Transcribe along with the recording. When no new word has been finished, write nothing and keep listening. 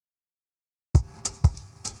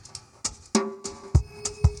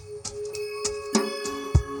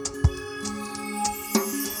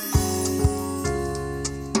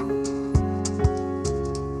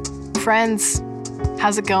friends.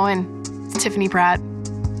 How's it going? It's Tiffany Pratt.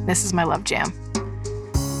 This is my Love Jam.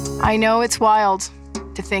 I know it's wild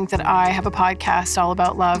to think that I have a podcast all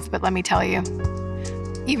about love, but let me tell you,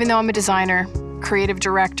 even though I'm a designer, creative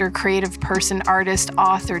director, creative person, artist,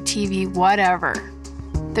 author, TV, whatever,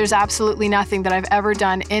 there's absolutely nothing that I've ever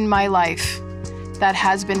done in my life that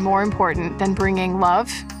has been more important than bringing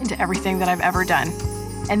love into everything that I've ever done.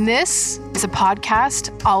 And this is a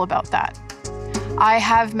podcast all about that. I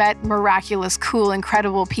have met miraculous, cool,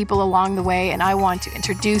 incredible people along the way, and I want to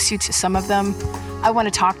introduce you to some of them. I want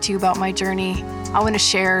to talk to you about my journey. I want to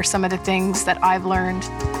share some of the things that I've learned.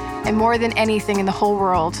 And more than anything in the whole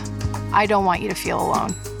world, I don't want you to feel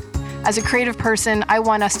alone. As a creative person, I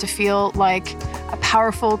want us to feel like a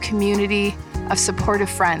powerful community of supportive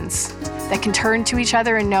friends that can turn to each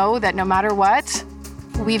other and know that no matter what,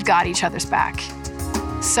 we've got each other's back.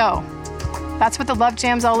 So that's what the Love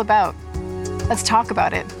Jam's all about. Let's talk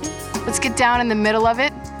about it. Let's get down in the middle of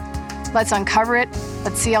it. Let's uncover it.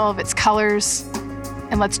 Let's see all of its colors.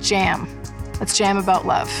 And let's jam. Let's jam about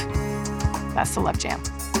love. That's the Love Jam.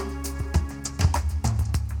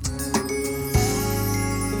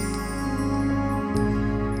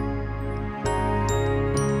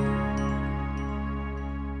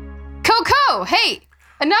 Coco, hey,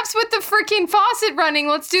 enough's with the freaking faucet running.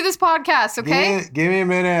 Let's do this podcast, okay? Give me a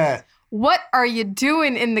minute. What are you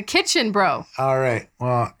doing in the kitchen, bro? All right.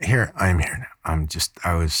 Well, I'm here now.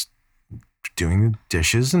 I was doing the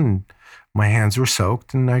dishes and my hands were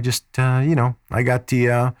soaked and I just, I got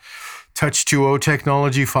the Touch 2.0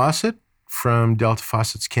 technology faucet from Delta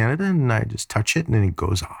Faucets Canada and I just touch it and then it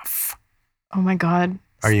goes off. Oh my God.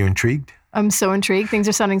 Are you intrigued? I'm so intrigued. Things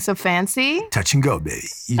are sounding so fancy. Touch and go, baby.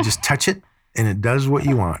 You just touch it and it does what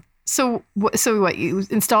you want. So what, you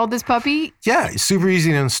installed this puppy? Yeah, it's super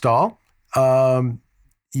easy to install.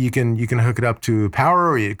 You can hook it up to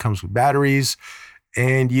power or it comes with batteries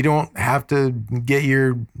and you don't have to get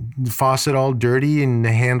your faucet all dirty and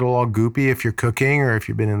the handle all goopy if you're cooking or if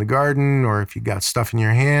you've been in the garden or if you got stuff in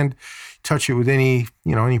your hand. Touch it with any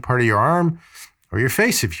part of your arm or your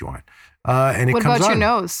face if you want. And it what comes on. What about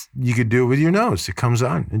your nose? You could do it with your nose. It comes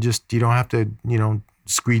on and you don't have to,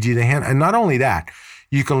 squeegee the hand. And not only that,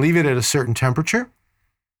 you can leave it at a certain temperature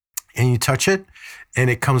and you touch it and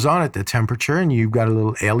it comes on at the temperature and you've got a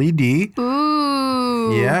little LED.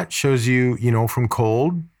 Ooh. Yeah, it shows you, from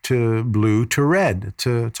cold to blue to red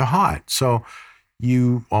to hot. So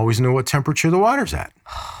you always know what temperature the water's at.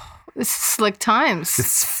 This is slick times.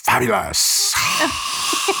 It's fabulous.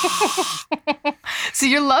 So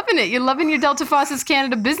you're loving it. You're loving your Delta Faucets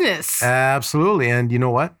Canada business. Absolutely. And you know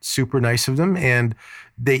what? Super nice of them. And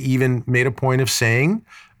they even made a point of saying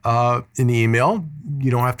in the email, you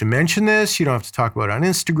don't have to mention this. You don't have to talk about it on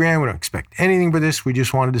Instagram. We don't expect anything for this. We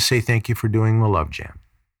just wanted to say thank you for doing the Love Jam.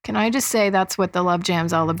 Can I just say that's what the Love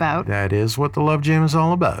Jam's all about? That is what the Love Jam is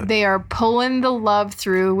all about. They are pulling the love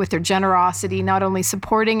through with their generosity, not only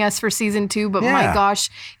supporting us for season 2, but my gosh,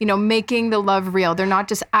 making the love real. They're not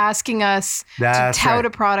just asking us to tout a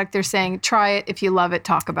product. They're saying, try it. If you love it,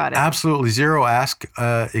 talk about it. Absolutely. Zero ask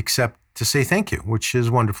except to say thank you, which is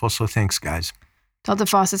wonderful. So thanks, guys. Delta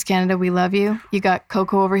Faucets Canada, we love you. You got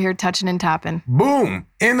Coco over here touching and tapping. Boom,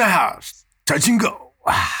 in the house. Touch and go.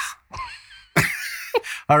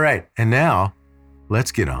 All right, and now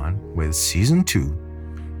let's get on with season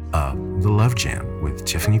 2 of The Love Jam with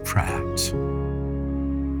Tiffany Pratt.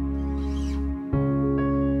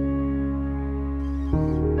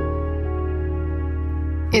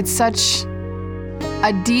 It's such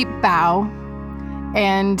a deep bow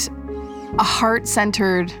and a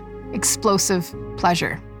heart-centered, explosive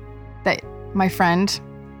pleasure that my friend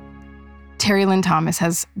Terri Lynn Thomas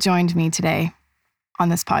has joined me today on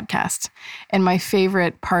this podcast. And my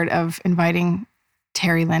favorite part of inviting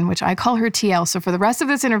Terri Lynn, which I call her TL. So for the rest of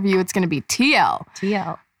this interview, it's going to be TL.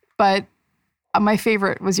 TL. But my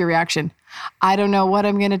favorite was your reaction. I don't know what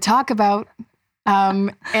I'm going to talk about.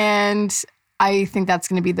 And I think that's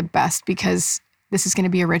going to be the best because this is going to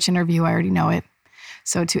be a rich interview. I already know it.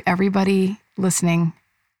 So to everybody listening,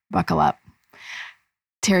 buckle up.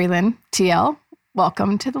 Terri Lynn, TL,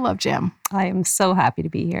 welcome to the Love Jam. I am so happy to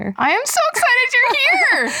be here. I am so excited you're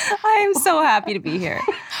here. I am so happy to be here.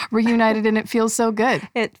 Reunited and it feels so good.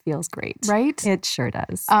 It feels great. Right? It sure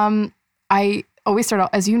does. I always start out,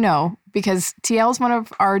 as you know, because TL is one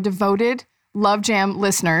of our devoted Love Jam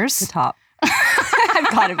listeners. The top.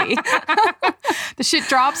 I've got to be. The shit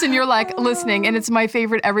drops and you're like listening. And it's my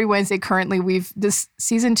favorite every Wednesday. Currently, this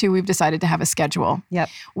season 2, we've decided to have a schedule. Yep.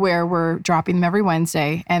 Where we're dropping them every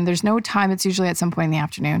Wednesday. And there's no time. It's usually at some point in the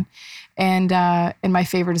afternoon. And my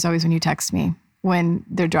favorite is always when you text me when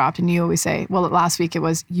they're dropped. And you always say, well, last week it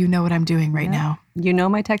was, you know what I'm doing right now. You know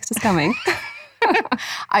my text is coming.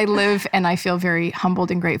 I live and I feel very humbled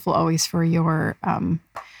and grateful always for your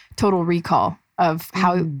total recall of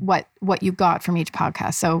how what you got from each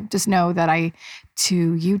podcast. So just know that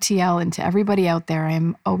to UTL and to everybody out there, I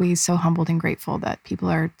am always so humbled and grateful that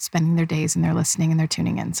people are spending their days and they're listening and they're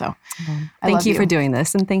tuning in. So thank you for doing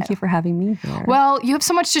this, and thank you for having me here. Well, you have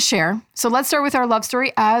so much to share. So let's start with our love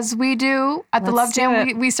story, as we do at the Love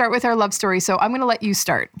Jam. We start with our love story. So I'm going to let you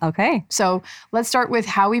start. Okay. So let's start with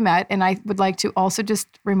how we met. And I would like to also just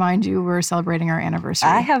remind you we're celebrating our anniversary.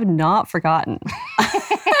 I have not forgotten.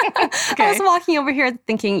 Okay. I was walking over here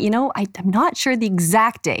thinking, I'm not sure the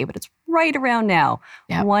exact day, but it's right around now,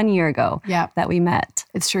 1 year ago that we met.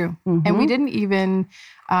 It's true. And we didn't even,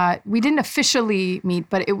 we didn't officially meet,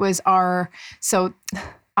 but it was so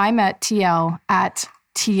I met TL at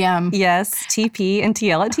TM. Yes, TP and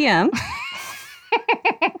TL at TM.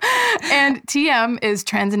 And TM is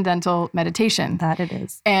Transcendental Meditation. That it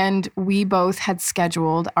is. And we both had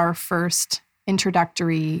scheduled our first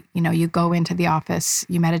introductory, you go into the office,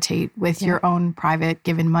 you meditate with your own private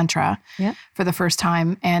given mantra for the first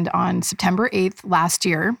time. And on September 8th last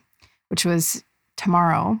year, which was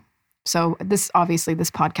tomorrow, so this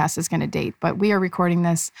podcast is going to date, but we are recording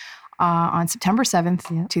this on September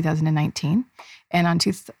 7th, 2019. And on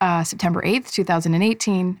September 8th,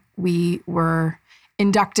 2018, we were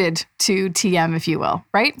inducted to TM, if you will,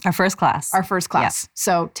 right? Our first class. Yeah.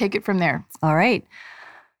 So take it from there. All right.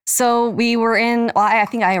 So we were I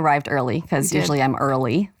think I arrived early because usually I'm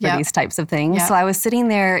early for these types of things. Yep. So I was sitting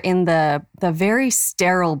there in the very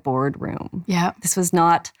sterile boardroom. Yeah. This was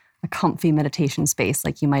not a comfy meditation space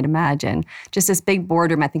like you might imagine. Just this big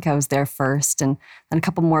boardroom. I think I was there first, and then a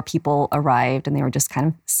couple more people arrived, and they were just kind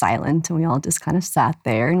of silent, and we all just kind of sat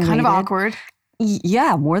there and kind waited. of awkward.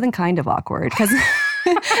 Yeah, more than kind of awkward, because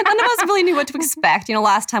none of us really knew what to expect.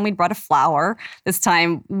 Last time we'd brought a flower. This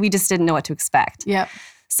time we just didn't know what to expect. Yep.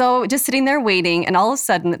 So just sitting there waiting, and all of a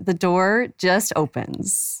sudden the door just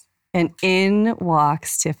opens and in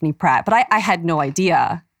walks Tiffany Pratt. But I had no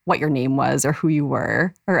idea what your name was or who you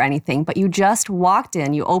were or anything, but you just walked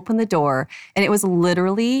in, you opened the door, and it was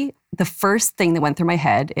literally the first thing that went through my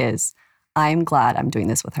head is, I'm glad I'm doing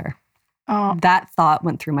this with her. Oh. That thought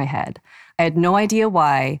went through my head. I had no idea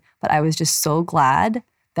why, but I was just so glad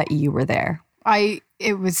that you were there. And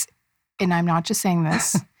I'm not just saying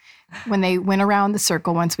this, when they went around the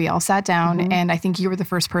circle once we all sat down, and I think you were the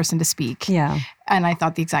first person to speak. Yeah. And I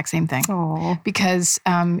thought the exact same thing. Aww. Because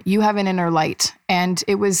you have an inner light. And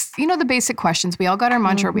it was, the basic questions. We all got our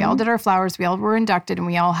mantra. We all did our flowers. We all were inducted. And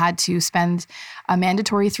we all had to spend a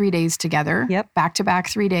mandatory 3 days together. Yep. Back-to-back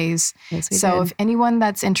 3 days. Yes, we so did. if anyone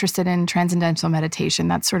that's interested in transcendental meditation,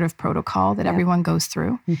 that's sort of protocol that everyone goes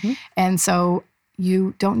through. And so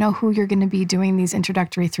you don't know who you're going to be doing these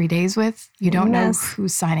introductory 3 days with. You don't know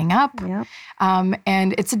who's signing up. Yep.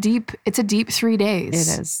 And it's a deep 3 days.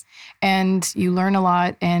 It is. And you learn a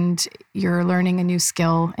lot, and you're learning a new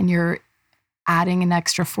skill, and you're adding an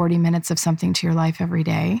extra 40 minutes of something to your life every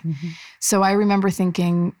day. So I remember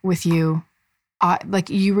thinking with you,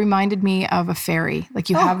 you reminded me of a fairy. Like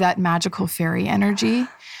you have that magical fairy energy.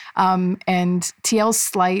 And TL's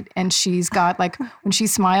slight, and she's got when she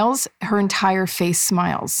smiles, her entire face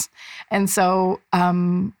smiles. And so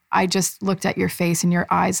I just looked at your face, and your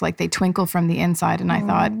eyes, they twinkle from the inside. And I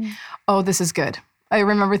thought, oh, this is good. I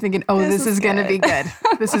remember thinking, oh, this is going to be good.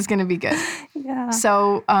 This is going to be good. Yeah.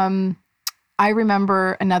 So I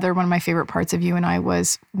remember another one of my favorite parts of you and I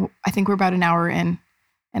think we're about an hour in,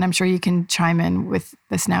 and I'm sure you can chime in with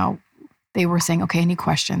this now. They were saying, okay, any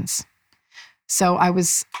questions? So I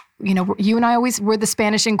was, you and I always were the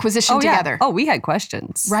Spanish Inquisition together. Oh, we had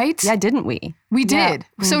questions. Right? Yeah, didn't we? We did.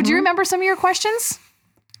 So do you remember some of your questions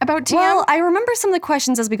about TM? Well, I remember some of the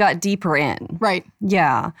questions as we got deeper in. Right.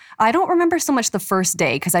 Yeah. I don't remember so much the first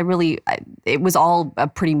day because it was all a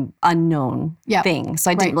pretty unknown thing. So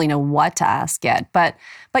I didn't really know what to ask yet. But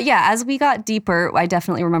yeah, as we got deeper, I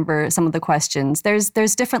definitely remember some of the questions. There are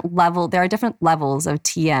different levels of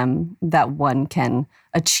TM that one can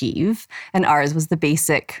achieve. And ours was the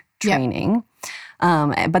basic training.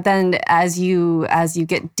 But then as you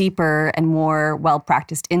get deeper and more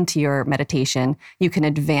well-practiced into your meditation, you can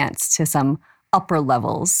advance to some upper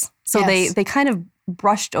levels. So they kind of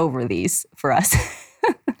brushed over these for us.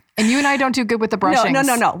 And you and I don't do good with the brushing.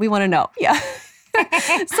 No. We want to know. Yeah.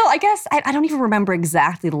 So I guess I don't even remember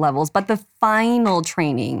exactly the levels, but the final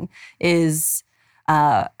training is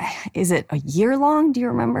it a year long? Do you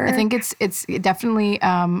remember? I think it's definitely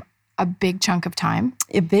a big chunk of time.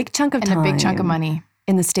 A big chunk of time. And a big chunk of money.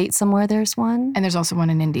 In the States somewhere, there's one. And there's also one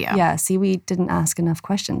in India. Yeah. See, we didn't ask enough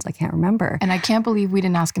questions. I can't remember. And I can't believe we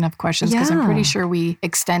didn't ask enough questions because I'm pretty sure we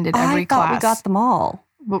extended every class. I thought we got them all.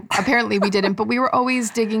 Well, apparently we didn't, but we were always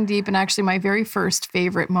digging deep. And actually my very first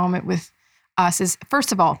favorite moment with us is,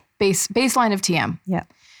 first of all, baseline of TM. Yeah.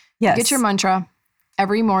 Yes. You get your mantra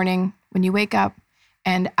every morning when you wake up,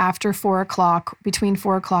 and after 4 o'clock, between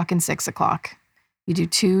 4 o'clock and 6 o'clock, you do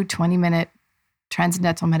 2 20-minute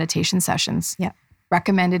transcendental meditation sessions. Yeah.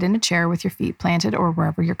 Recommended in a chair with your feet planted or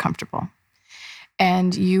wherever you're comfortable.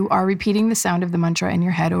 And you are repeating the sound of the mantra in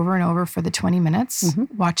your head over and over for the 20 minutes,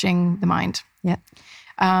 watching the mind. Yeah.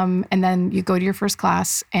 And then you go to your first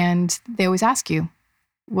class and they always ask you,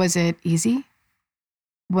 was it easy?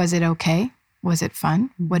 Was it okay? Was it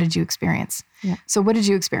fun? What did you experience? Yeah. So what did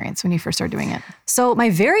you experience when you first started doing it? So my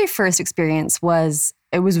very first experience was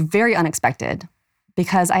very unexpected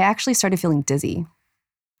because I actually started feeling dizzy.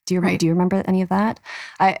 Do you remember any of that?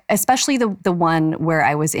 Especially the one where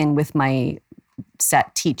I was in with my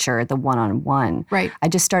set teacher, the one-on-one. Right. I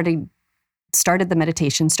just started the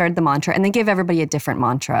meditation, started the mantra, and they gave everybody a different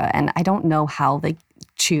mantra. And I don't know how they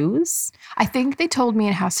choose. I think they told me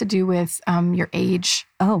it has to do with your age.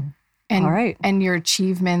 Oh, and, all right. And your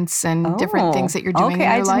achievements and different things that you're doing in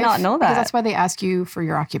your life. I did not know that. Because that's why they ask you for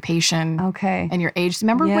your occupation and your age.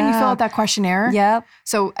 Remember when you fill out that questionnaire? Yep.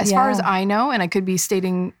 So as far as I know, and I could be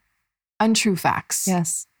stating untrue facts.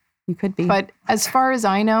 Yes, you could be. But as far as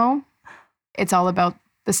I know, it's all about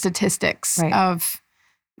the statistics of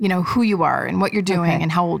who you are and what you're doing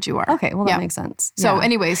and how old you are. Okay, well, that makes sense. So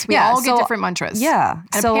anyways, we all get different mantras. Yeah.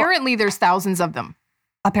 And apparently there's thousands of them.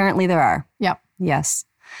 Apparently there are. Yep. Yes.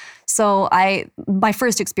 So my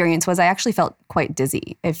first experience was I actually felt quite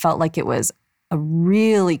dizzy. It felt like it was a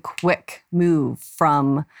really quick move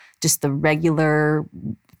from just the regular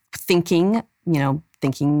thinking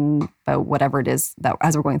about whatever it is that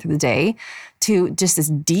as we're going through the day, to just this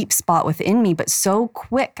deep spot within me, but so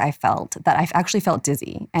quick I felt that I actually felt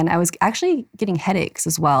dizzy. And I was actually getting headaches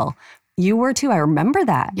as well. You were too. I remember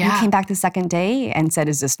that. Yeah. You came back the second day and said,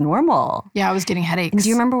 is this normal? Yeah, I was getting headaches. And do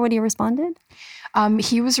you remember what he responded?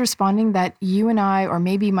 He was responding that you and I, or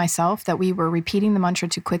maybe myself, that we were repeating the mantra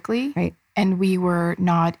too quickly. Right. And we were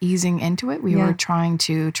not easing into it. We were trying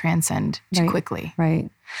to transcend too quickly. Right.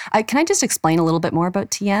 Can I just explain a little bit more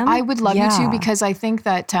about TM? I would love you to, because I think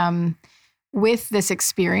that with this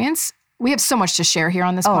experience, we have so much to share here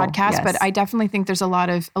on this podcast, but I definitely think there's a lot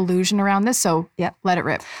of illusion around this. So let it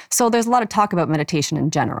rip. So there's a lot of talk about meditation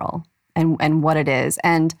in general and what it is.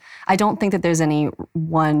 And I don't think that there's any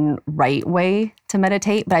one right way to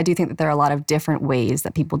meditate, but I do think that there are a lot of different ways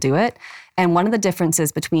that people do it. And one of the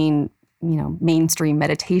differences between mainstream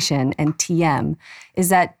meditation and TM is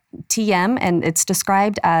that TM, and it's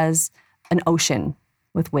described as an ocean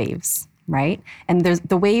with waves, right? And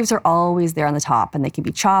the waves are always there on the top, and they can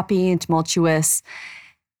be choppy and tumultuous,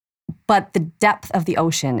 but the depth of the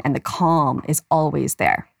ocean and the calm is always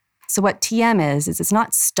there. So what TM is it's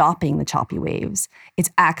not stopping the choppy waves, it's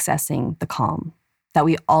accessing the calm that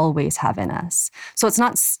we always have in us. So it's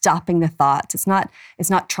not stopping the thoughts. It's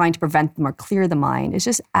not trying to prevent them or clear the mind. It's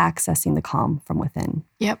just accessing the calm from within.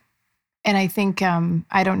 Yep. And I think,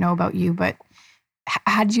 I don't know about you, but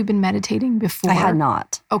had you been meditating before? I had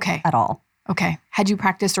not. Okay. At all. Okay. Had you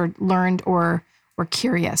practiced or learned or were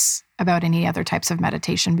curious about any other types of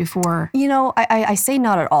meditation before? I say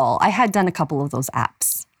not at all. I had done a couple of those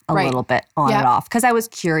apps. A little bit on and off because I was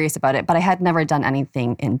curious about it, but I had never done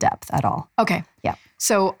anything in depth at all. Okay. Yeah.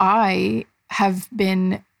 So I have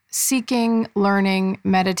been seeking, learning,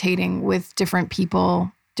 meditating with different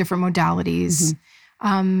people, different modalities,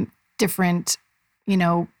 different,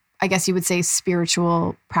 I guess you would say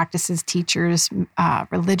spiritual practices, teachers,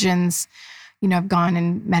 religions. I've gone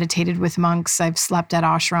and meditated with monks. I've slept at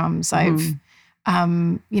ashrams. I've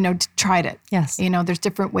tried it. Yes. There's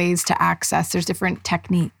different ways to access. There's different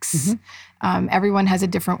techniques. Everyone has a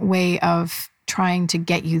different way of trying to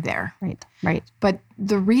get you there. Right. But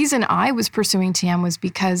the reason I was pursuing TM was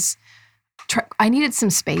because I needed some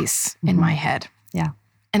space in my head. Yeah.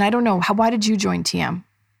 And I don't know, why did you join TM?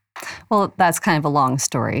 Well, that's kind of a long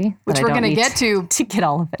story. Which we're going to get to get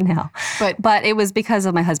all of it now. But it was because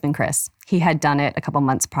of my husband, Chris. He had done it a couple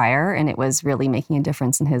months prior, and it was really making a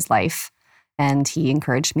difference in his life. And he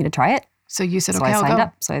encouraged me to try it. So you said, so okay, I I'll signed go.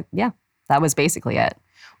 up. So that was basically it.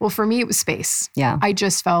 Well, for me, it was space. Yeah. I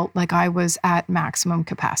just felt like I was at maximum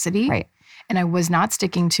capacity. Right. And I was not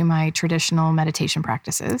sticking to my traditional meditation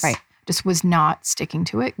practices. Right. Just was not sticking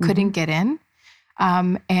to it. Couldn't get in.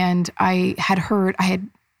 And I had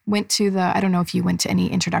went to I don't know if you went to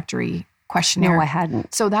any introductory questionnaire. No, I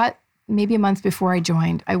hadn't. So that maybe a month before I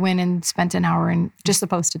joined, I went and spent an hour and Just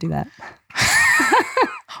supposed to do that.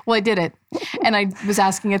 well, I did it. And I was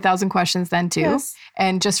asking 1,000 questions then too. Yes.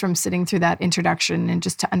 And just from sitting through that introduction and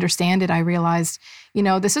just to understand it, I realized,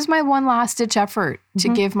 this is my one last ditch effort to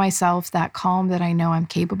give myself that calm that I know I'm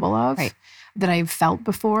capable of, that I've felt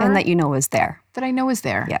before. And that is there. That I know is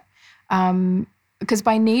there. Yeah. Because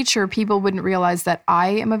by nature, people wouldn't realize that I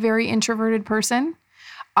am a very introverted person.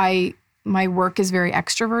 My work is very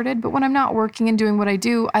extroverted, but when I'm not working and doing what I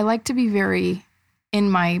do, I like to be very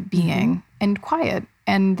in my being and quiet.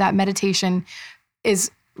 And that meditation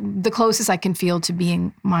is the closest I can feel to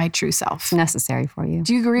being my true self. Necessary for you.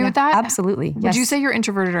 Do you agree with that? Absolutely. Yes. Would you say you're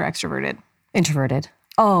introverted or extroverted? Introverted.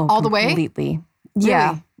 Oh, all the way? Completely. Really?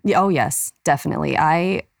 Yeah. Oh, yes, definitely.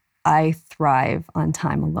 I thrive on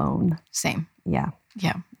time alone. Same. Yeah.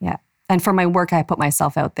 Yeah. Yeah. And for my work, I put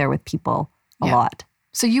myself out there with people a lot.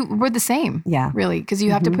 So we're the same. Yeah. Really, because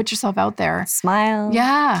you have to put yourself out there. Smile.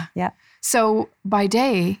 Yeah. Yeah. So by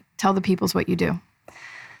day, tell the peoples what you do.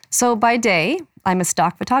 So by day, I'm a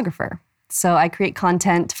stock photographer. So I create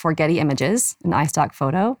content for Getty Images, an iStock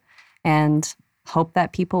photo, and hope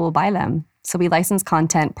that people will buy them. So we license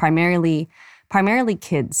content primarily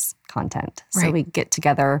kids content. So we get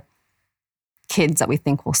together kids that we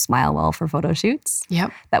think will smile well for photo shoots.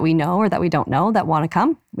 Yep. That we know or that we don't know that want to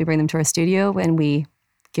come. We bring them to our studio and we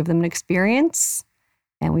give them an experience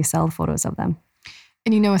and we sell photos of them.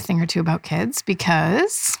 And you know a thing or two about kids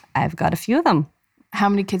because? I've got a few of them. How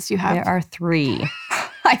many kids do you have? There are 3,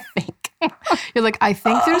 I think. You're like, I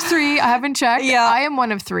think there's 3. I haven't checked. Yeah. I am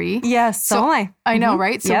one of 3. Yes, so am I. I know,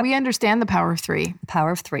 right? So we understand the power of 3. The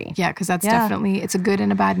power of 3. Yeah, because that's definitely, it's a good and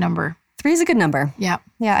a bad number. 3 is a good number. Yeah.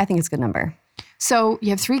 Yeah, I think it's a good number. So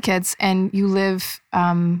you have 3 kids and you live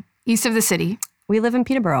east of the city. We live in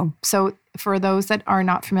Peterborough. So for those that are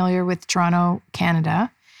not familiar with Toronto, Canada,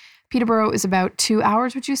 Peterborough is about 2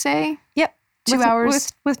 hours, would you say? Yep. 2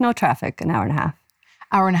 hours? With no traffic, an hour and a half.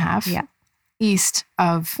 Hour and a half? Yeah. East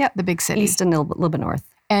of the big city. East and a little bit north.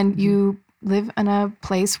 And you live in a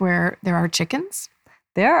place where there are chickens?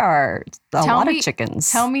 There are a lot of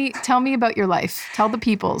chickens. Tell me about your life. Tell the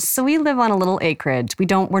peoples. So we live on a little acreage.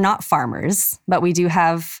 We're not farmers, but we do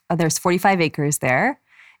have, there's 45 acres there.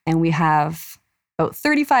 And we have about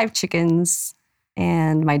 35 chickens.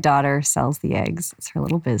 And my daughter sells the eggs. It's her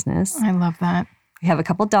little business. I love that. We have a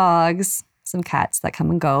couple dogs, some cats that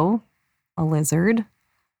come and go, a lizard.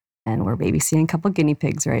 And we're babysitting a couple guinea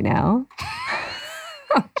pigs right now.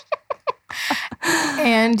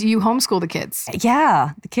 And you homeschool the kids.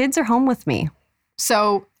 Yeah, the kids are home with me.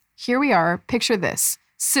 So here we are. Picture this.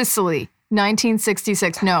 Sicily,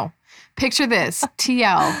 1966. No. Picture this.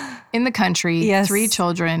 TL in the country, 3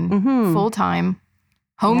 children, full-time,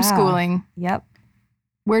 homeschooling. Yeah. Yep.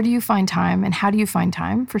 Where do you find time and how do you find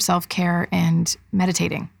time for self-care and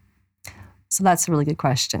meditating? So that's a really good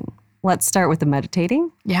question. Let's start with the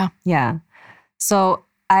meditating. Yeah. Yeah. So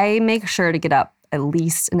I make sure to get up at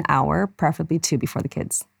least an hour, preferably 2 before the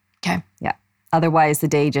kids. Okay. Yeah. Otherwise, the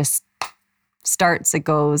day just starts, it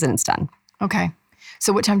goes, and it's done. Okay.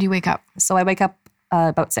 So what time do you wake up? So I wake up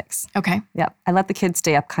about 6. Okay. Yeah. I let the kids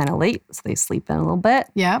stay up kind of late, so they sleep in a little bit.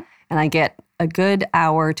 Yeah. And I get a good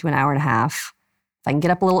hour to an hour and a half. If I can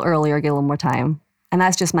get up a little earlier, get a little more time. And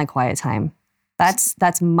that's just my quiet time.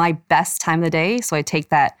 That's my best time of the day. So I take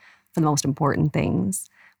that for the most important things,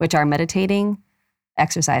 which are meditating,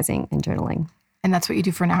 exercising, and journaling. And that's what you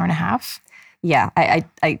do for an hour and a half? Yeah, I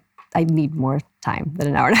need more time than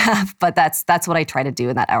an hour and a half, but that's what I try to do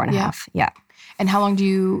in that hour and a half. Yeah. And how long do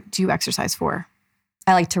you exercise for?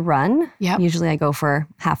 I like to run. Yeah. Usually I go for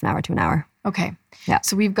half an hour to an hour. Okay. Yeah.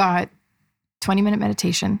 So we've got 20-minute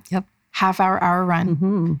meditation. Yep. Half-hour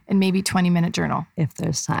run, and maybe 20-minute journal. If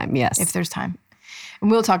there's time, yes. If there's time.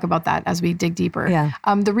 And we'll talk about that as we dig deeper. Yeah.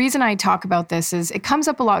 The reason I talk about this is it comes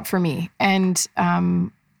up a lot for me. And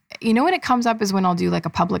when it comes up is when I'll do like a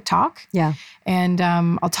public talk. Yeah. And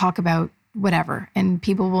I'll talk about whatever. And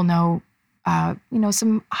people will know,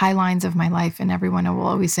 some high lines of my life. And everyone will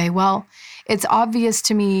always say, well, it's obvious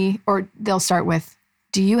to me, or they'll start with,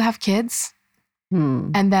 do you have kids?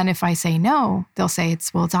 And then if I say no, they'll say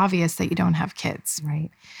it's obvious that you don't have kids. Right.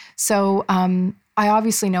 So I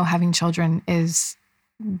obviously know having children is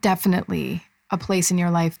definitely a place in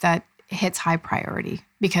your life that hits high priority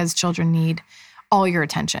because children need all your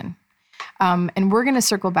attention. And we're going to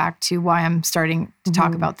circle back to why I'm starting to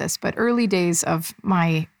talk about this. But early days of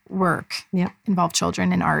my work involve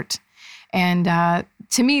children and art. And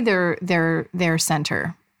to me, they're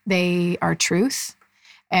center. They are truth.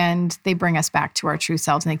 And they bring us back to our true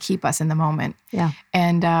selves and they keep us in the moment. Yeah.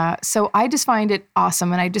 And so I just find it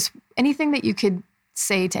awesome. And anything that you could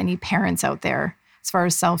say to any parents out there as far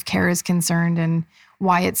as self-care is concerned and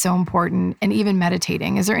why it's so important, and even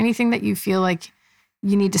meditating? Is there anything that you feel like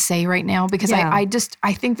you need to say right now? Because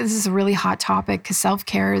I think this is a really hot topic, because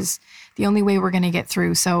self-care is the only way we're going to get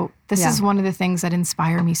through. So this is one of the things that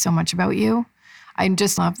inspire me so much about you. I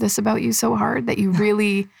just love this about you so hard, that you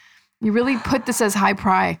really put this as high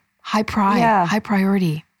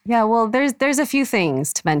priority. Yeah, well, there's a few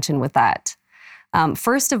things to mention with that.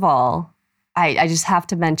 First of all, I just have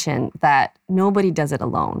to mention that nobody does it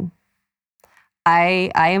alone.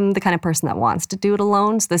 I am the kind of person that wants to do it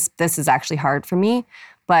alone. So this is actually hard for me,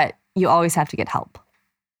 but you always have to get help,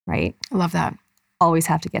 right? Love that. Always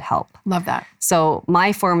have to get help. Love that. So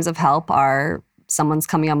my forms of help are someone's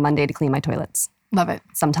coming on Monday to clean my toilets. Love it.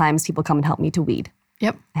 Sometimes people come and help me to weed.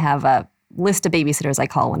 Yep. I have a list of babysitters I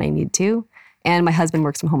call when I need to. And my husband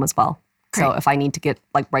works from home as well. Great. So if I need to get,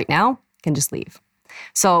 like right now, I can just leave.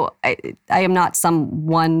 So I am not some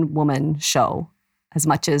one-woman show as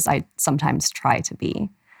much as I sometimes try to be.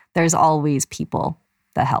 There's always people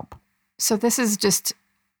that help. So this is just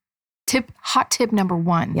hot tip number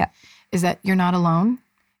 1. Yeah. Is that you're not alone,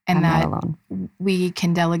 and I'm that not alone. we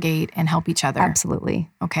can delegate and help each other. Absolutely.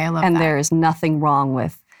 Okay, I love that. And there's nothing wrong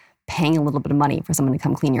with paying a little bit of money for someone to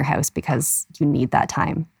come clean your house because you need that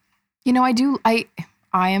time. You know, I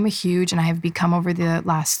am a huge, and I have become over the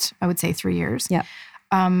last, I would say 3 years,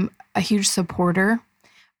 a huge supporter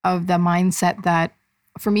of the mindset that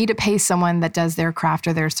for me to pay someone that does their craft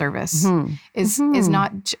or their service is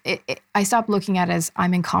not, I stopped looking at it as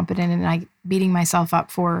I'm incompetent and I beating myself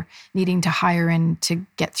up for needing to hire in to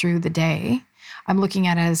get through the day. I'm looking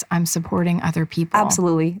at it as I'm supporting other people.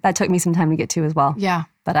 Absolutely. That took me some time to get to as well. Yeah.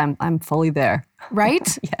 But I'm fully there.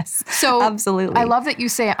 Right? Yes. So absolutely. I love that you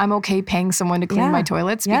say I'm okay paying someone to clean my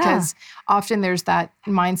toilets, because often there's that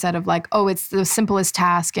mindset of like, oh, it's the simplest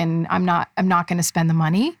task and I'm not going to spend the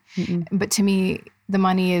money. But to me, the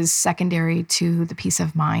money is secondary to the peace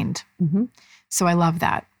of mind. So I love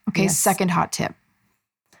that. Okay. Yes. Second hot tip.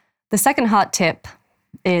 The second hot tip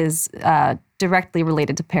is directly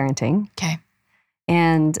related to parenting. Okay.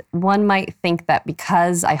 And one might think that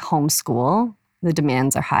because I homeschool, the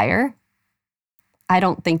demands are higher. I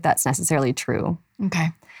don't think that's necessarily true.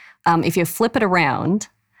 Okay. If you flip it around,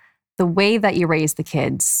 the way that you raise the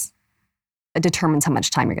kids determines how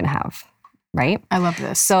much time you're going to have, right? I love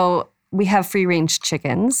this. So we have free-range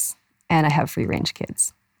chickens, and I have free-range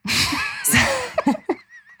kids.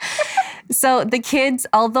 So the kids,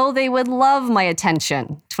 although they would love my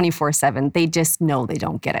attention 24/7, they just know they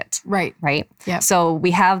don't get it. Right. Right? Yeah. So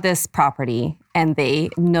we have this property, and they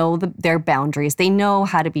know their boundaries. They know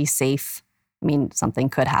how to be safe. I mean, something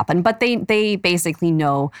could happen, but they basically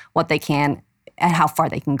know what they can and how far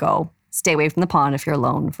they can go. Stay away from the pond if you're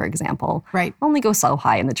alone, for example. Right. Only go so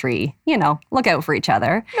high in the tree. You know, look out for each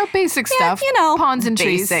other. Basic stuff. You know, ponds and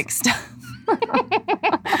trees. Basic stuff.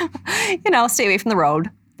 Stay away from the road.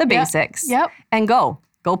 The basics. Yep. And go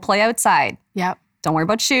play outside. Yep. Don't worry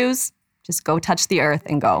about shoes. Just go touch the earth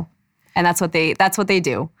and go. And that's what they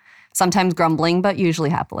do. Sometimes grumbling, but usually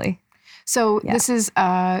happily. So this is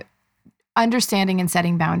understanding and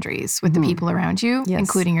setting boundaries with the people around you,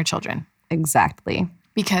 including your children. Exactly.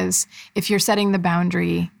 Because if you're setting the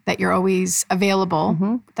boundary that you're always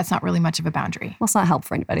available, that's not really much of a boundary. Well, it's not help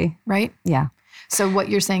for anybody. Right? Yeah. So what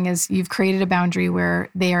you're saying is you've created a boundary where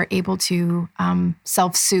they are able to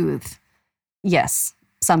self-soothe. Yes.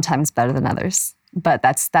 Sometimes better than others. But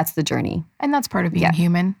that's the journey. And that's part of being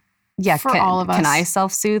human. Yeah. For all of us. Can I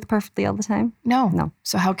self-soothe perfectly all the time? No.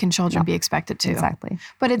 So how can children be expected to? Exactly.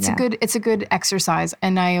 But it's a good exercise.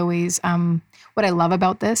 And I always, what I love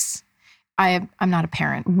about this, I'm not a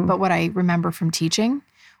parent, but what I remember from teaching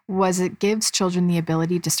was it gives children the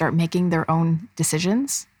ability to start making their own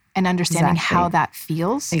decisions and understanding how that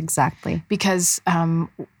feels. Exactly. Because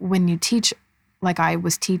when you teach, like I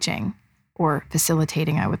was teaching or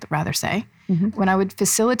facilitating, I would rather say, when I would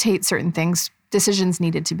facilitate certain things, decisions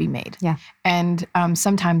needed to be made. Yeah. And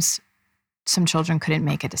sometimes some children couldn't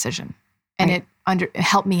make a decision. And it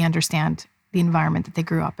helped me understand the environment that they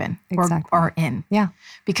grew up in or are in. Yeah.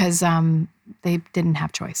 Because they didn't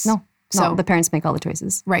have choice. No, the parents make all the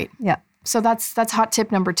choices. Right. Yeah. So that's hot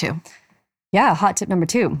tip number 2. Yeah, hot tip number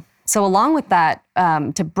 2. So along with that,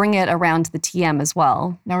 to bring it around to the TM as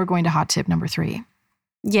well. Now we're going to hot tip number 3.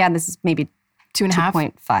 Yeah, this is maybe 2.5.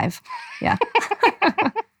 2.5. Yeah.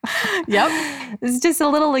 Yep. This is just a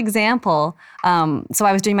little example. So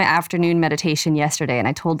I was doing my afternoon meditation yesterday, and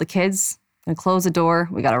I told the kids, I'm going to close the door.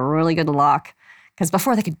 We got a really good lock. Because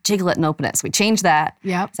before they could jiggle it and open it. So we changed that.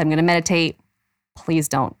 Yep. So I'm going to meditate. Please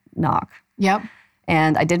don't knock. Yep.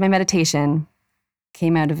 And I did my meditation,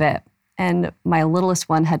 came out of it, and my littlest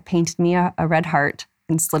one had painted me a red heart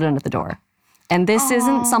and slid it under the door. And this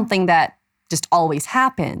isn't something that just always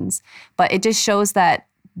happens, but it just shows that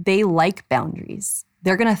they like boundaries.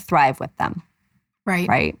 They're going to thrive with them. Right.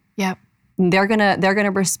 Right? Yep. They're going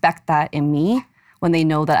to respect that in me when they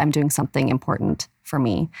know that I'm doing something important for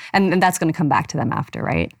me. And that's going to come back to them after,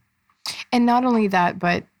 right? And not only that,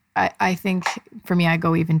 but I think for me, I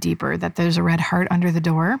go even deeper, that there's a red heart under the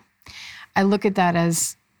door. I look at that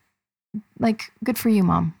as like, good for you,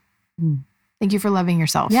 Mom. Thank you for loving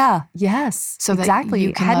yourself. Yeah. Yes. So exactly. That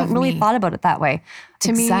you can I hadn't love really me. thought about it that way.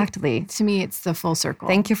 To me, it's the full circle.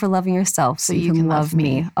 Thank you for loving yourself so you can love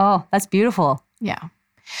me. Oh, that's beautiful. Yeah.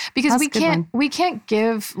 Because we can't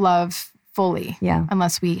give love fully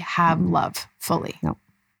unless we have love fully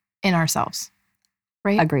in ourselves.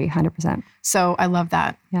 Right? Agree, 100%. So I love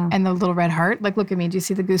that. Yeah. And the little red heart. Like, look at me. Do you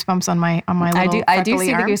see the goosebumps on my little I do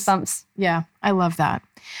see arms? the goosebumps. Yeah, I love that.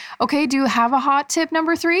 Okay, do you have a hot tip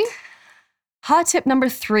number 3? Hot tip number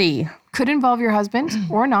 3. Could involve your husband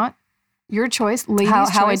or not. Your choice. Ladies' choice.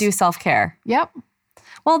 How I do self-care. Yep.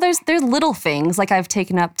 Well, there's little things, like I've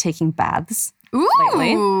taken up taking baths. Ooh.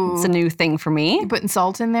 Lately. It's a new thing for me. You putting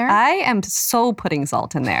salt in there? I am so putting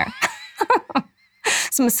salt in there.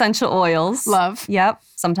 Some essential oils. Love. Yep.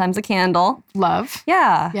 Sometimes a candle. Love.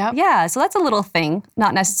 Yeah. Yep. Yeah. So that's a little thing,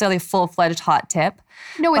 not necessarily a full-fledged hot tip.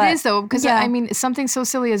 No, it is though, because I mean, something so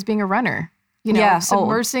silly as being a runner. You know,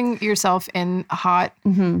 submersing yourself in hot,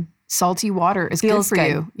 salty water is Feels good for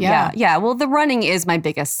you. Yeah. Yeah. Well, the running is my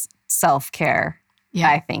biggest self-care. Yeah.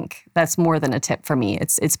 I think that's more than a tip for me.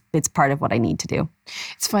 It's part of what I need to do.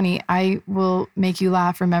 It's funny. I will make you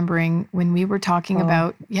laugh remembering when we were talking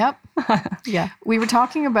about, we were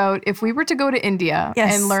talking about if we were to go to India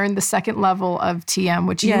and learn the second level of TM,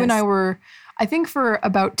 which you and I were, I think for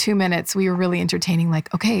about 2 minutes, we were really entertaining,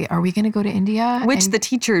 like, okay, are we going to go to India? Which the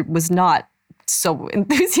teacher was not so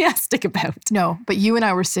enthusiastic about. No, but you and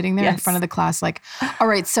I were sitting there in front of the class like, all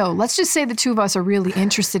right, so let's just say the two of us are really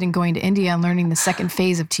interested in going to India and learning the second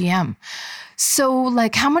phase of TM. So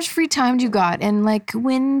like, how much free time do you got? And like,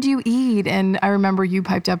 when do you eat? And I remember you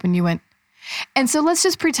piped up and you went, and so let's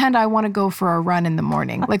just pretend I want to go for a run in the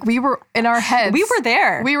morning. Like we were in our heads. We were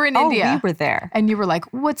there. We were in India. We were there. And you were like,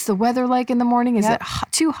 what's the weather like in the morning? Is it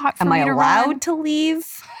too hot for me to run? Am I allowed to leave?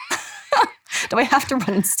 Do I have to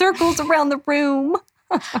run in circles around the room?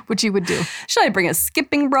 Which you would do. Should I bring a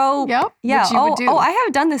skipping rope? Yep. Yeah. Which you would do. I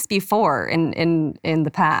have done this before in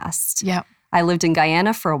the past. Yeah. I lived in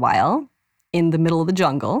Guyana for a while in the middle of the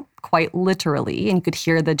jungle, quite literally, and you could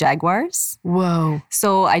hear the jaguars. Whoa.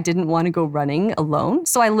 So I didn't want to go running alone.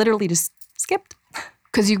 So I literally just skipped.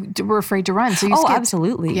 Because you were afraid to run. So you skipped.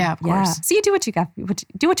 Absolutely. Yeah, of course. So you do what you got.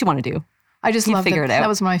 Do what you want to do. I just love figure it out. That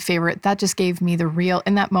was my favorite. That just gave me the real,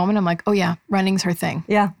 in that moment, I'm like, oh yeah, running's her thing.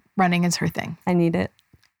 Yeah. Running is her thing. I need it.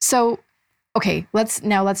 So, okay, let's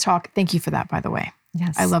talk. Thank you for that, by the way.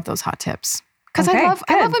 Yes. I love those hot tips. Because I love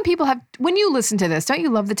when people have, when you listen to this, don't you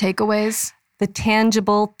love the takeaways? The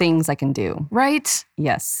tangible things I can do. Right?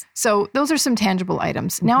 Yes. So those are some tangible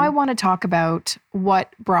items. Now I want to talk about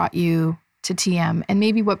what brought you to TM and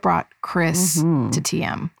maybe what brought Chris to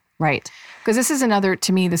TM. Right. Because this is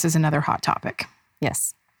another hot topic.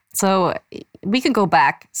 Yes. So we could go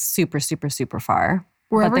back super, super, super far.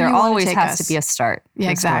 Wherever but there you want always to take has us. to be a start.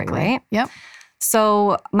 Yeah, exactly. Story, right? Yep.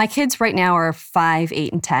 So my kids right now are 5,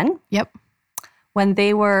 8, and 10. Yep. When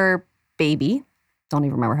they were baby, don't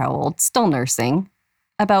even remember how old, still nursing,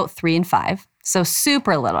 about 3 and 5. So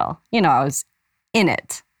super little. You know, I was in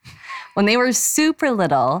it. When they were super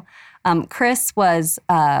little, Chris was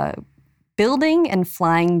building and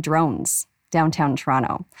flying drones downtown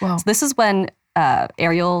Toronto. Wow. So this is when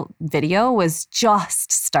aerial video was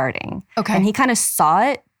just starting. Okay. And he kind of saw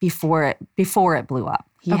it before it blew up.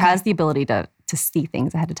 He has the ability to see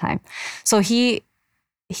things ahead of time. So he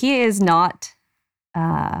is not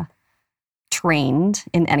trained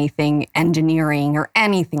in anything engineering or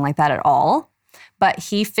anything like that at all. But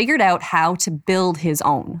he figured out how to build his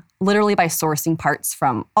own, literally by sourcing parts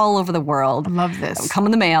from all over the world. I love this. That would come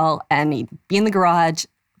in the mail, and he'd be in the garage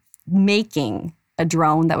making a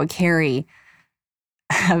drone that would carry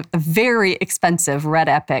a very expensive Red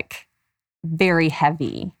Epic, very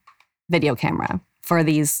heavy video camera for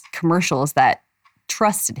these commercials that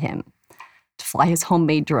trusted him to fly his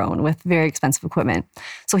homemade drone with very expensive equipment.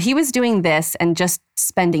 So he was doing this and just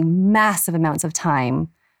spending massive amounts of time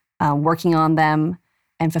working on them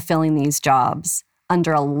and fulfilling these jobs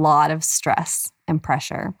under a lot of stress and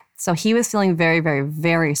pressure. So he was feeling very, very,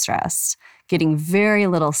 very stressed, getting very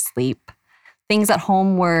little sleep. Things at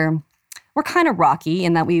home were kind of rocky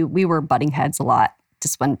in that we were butting heads a lot.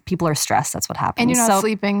 Just when people are stressed, that's what happens. And you're not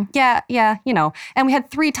sleeping. Yeah, And we had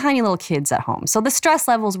 3 tiny little kids at home. So the stress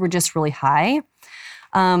levels were just really high.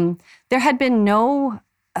 There had been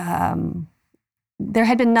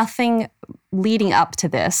nothing leading up to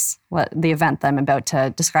this, the event that I'm about to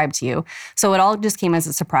describe to you. So it all just came as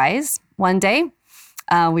a surprise. One day,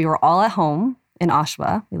 we were all at home in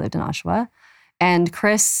Oshawa. We lived in Oshawa. And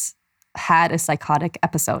Chris had a psychotic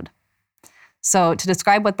episode. So to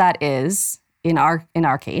describe what that is, in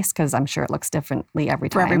our case, because I'm sure it looks differently every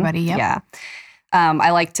time. For everybody, yeah.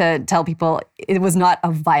 I like to tell people it was not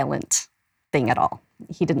a violent thing at all.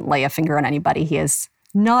 He didn't lay a finger on anybody. He is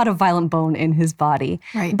not a violent bone in his body.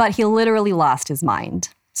 Right. But he literally lost his mind.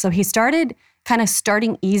 So he started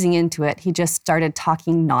easing into it. He just started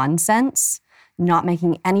talking nonsense, not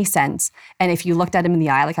making any sense. And if you looked at him in the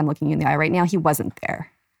eye, like I'm looking you in the eye right now, he wasn't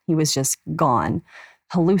there. He was just gone.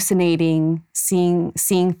 Hallucinating, seeing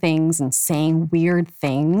things and saying weird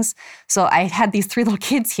things. So I had these 3 little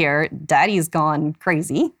kids here. Daddy's gone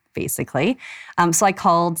crazy, basically. So I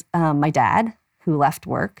called my dad, who left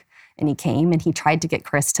work, and he came and he tried to get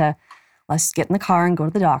Chris to, let's get in the car and go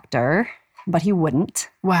to the doctor, but he wouldn't.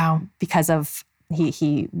 Wow. Because of,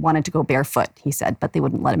 he wanted to go barefoot, he said, but they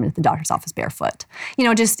wouldn't let him into the doctor's office barefoot.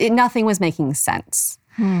 Nothing was making sense.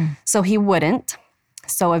 So he wouldn't.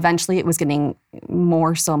 So eventually it was getting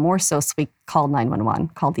more so. So we called 911,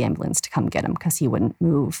 called the ambulance to come get him because he wouldn't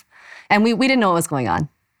move. And we didn't know what was going on,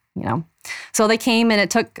 So they came and it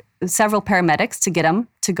took several paramedics to get him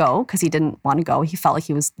to go because he didn't want to go. He felt like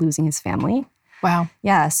he was losing his family. Wow.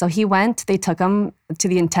 Yeah, so he went, they took him to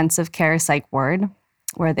the intensive care psych ward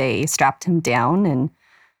where they strapped him down in,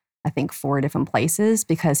 I think, 4 different places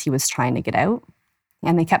because he was trying to get out.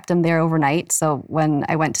 And they kept him there overnight. So when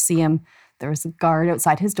I went to see him, there was a guard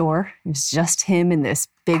outside his door. It was just him in this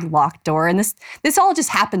big locked door. And this all just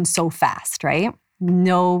happened so fast, right?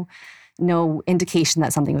 No indication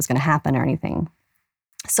that something was going to happen or anything.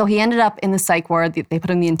 So he ended up in the psych ward. They put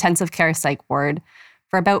him in the intensive care psych ward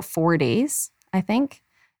for about 4 days, I think.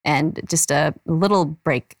 And just a little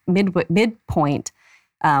break, midpoint,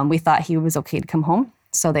 we thought he was okay to come home.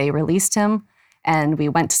 So they released him and we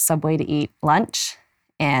went to Subway to eat lunch.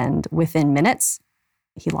 And within minutes,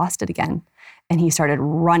 he lost it again. And he started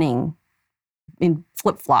running in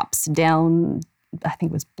flip-flops down, I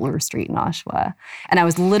think it was Bloor Street in Oshawa. And I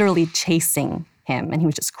was literally chasing him and he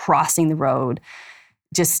was just crossing the road,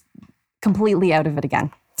 just completely out of it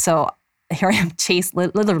again. So here I am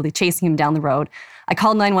literally chasing him down the road. I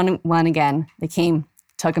called 911 again. They came,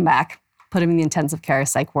 took him back, put him in the intensive care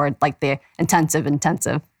psych ward, like the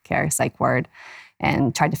intensive care psych ward,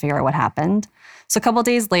 and tried to figure out what happened. So a couple of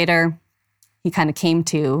days later, he kind of came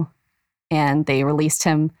to, and they released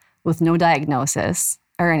him with no diagnosis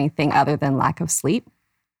or anything other than lack of sleep.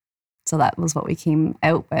 So that was what we came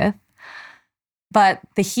out with. But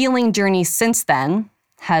the healing journey since then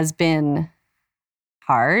has been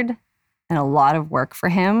hard and a lot of work for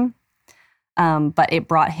him. But it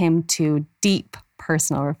brought him to deep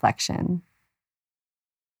personal reflection.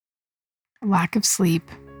 Lack of sleep,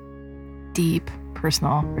 deep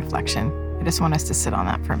personal reflection. I just want us to sit on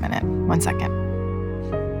that for a minute. 1 second.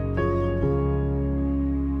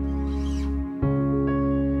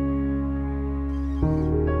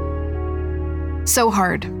 So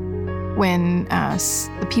hard when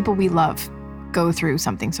the people we love go through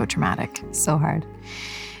something so traumatic. So hard.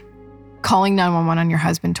 Calling 911 on your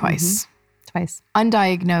husband twice. Mm-hmm. Twice.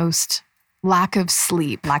 Undiagnosed, lack of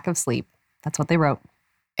sleep. Lack of sleep. That's what they wrote.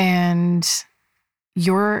 And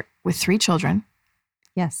you're with 3 children.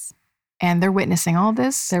 Yes. And they're witnessing all of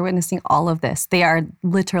this? They're witnessing all of this. They are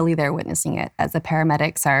literally there witnessing it as the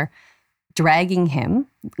paramedics are dragging him,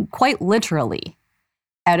 quite literally,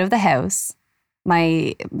 out of the house.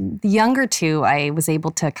 The younger 2, I was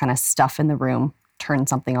able to kind of stuff in the room, turn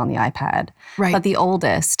something on the iPad. Right. But the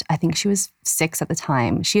oldest, I think she was 6 at the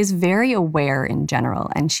time, she is very aware in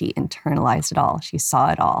general, and she internalized it all. She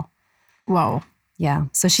saw it all. Whoa. Yeah.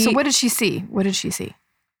 So what did she see? What did she see?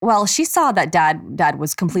 Well, she saw that dad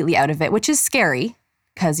was completely out of it, which is scary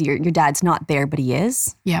because your dad's not there, but he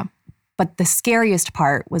is. Yeah. But the scariest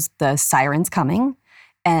part was the sirens coming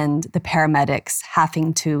and the paramedics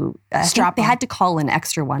having to they had to call in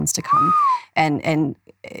extra ones to come and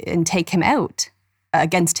take him out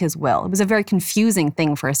against his will. It was a very confusing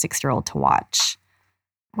thing for a 6-year-old to watch.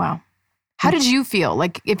 Wow. How did you feel?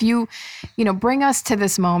 Like if you bring us to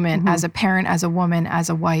this moment as a parent, as a woman, as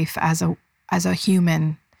a wife, as a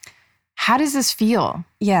human, how does this feel?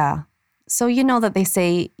 Yeah. So you know that they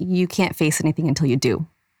say you can't face anything until you do.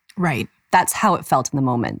 Right. That's how it felt in the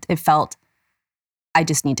moment. It felt, I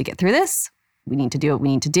just need to get through this. We need to do what we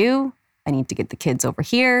need to do. I need to get the kids over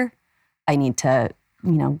here. I need to,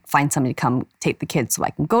 find somebody to come take the kids so I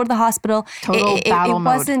can go to the hospital. Total battle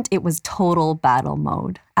mode. It was total battle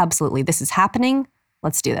mode. Absolutely. This is happening.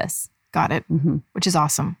 Let's do this. Got it. Which is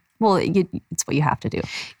awesome. Well, it's what you have to do.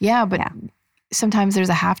 Yeah, but sometimes there's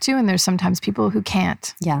a have to, and there's sometimes people who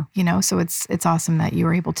can't. Yeah. So it's awesome that you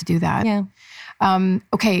were able to do that. Yeah.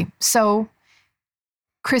 Okay, so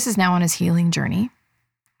Chris is now on his healing journey.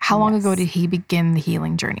 How long ago did he begin the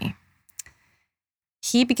healing journey?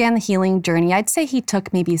 He began the healing journey. I'd say he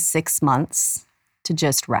took maybe 6 months to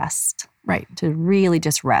just rest. Right. To really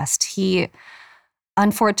just rest. He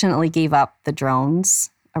unfortunately gave up the drones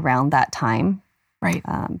around that time. Right.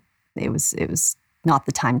 It was not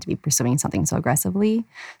the time to be pursuing something so aggressively.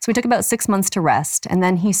 So we took about 6 months to rest, and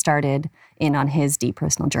then he started in on his deep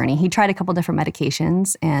personal journey. He tried a couple different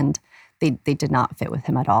medications, and they did not fit with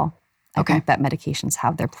him at all. I think that medications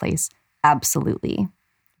have their place, absolutely,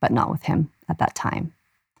 but not with him at that time.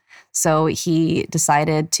 So he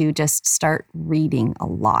decided to just start reading a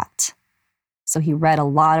lot. So he read a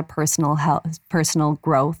lot of personal health, personal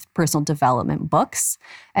growth, personal development books,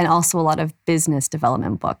 and also a lot of business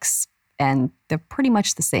development books. And they're pretty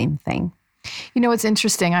much the same thing. It's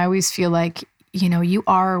interesting. I always feel like, you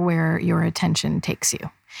are where your attention takes you.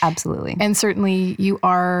 Absolutely. And certainly you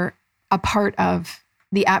are a part of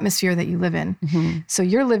the atmosphere that you live in. Mm-hmm. So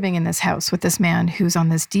you're living in this house with this man who's on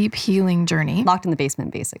this deep healing journey. Locked in the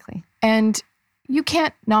basement, basically. And you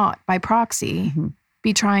can't not, by proxy,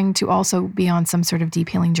 be trying to also be on some sort of deep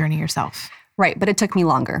healing journey yourself. Right, but it took me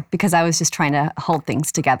longer because I was just trying to hold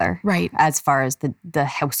things together. Right. As far as the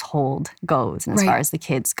household goes and as far as the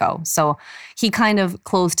kids go. So he kind of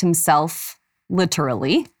closed himself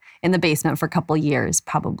literally in the basement for a couple of years,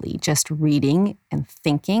 probably just reading and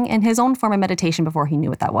thinking and his own form of meditation before he knew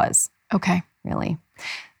what that was. Okay. Really.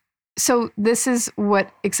 So this is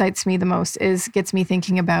what excites me the most, gets me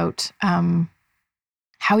thinking about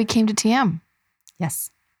how he came to TM.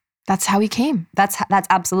 Yes. That's how he came. That's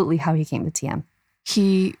absolutely how he came to TM.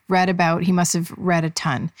 He must have read a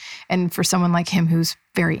ton. And for someone like him who's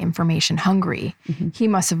very information hungry, he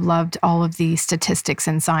must have loved all of the statistics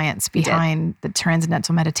and science behind the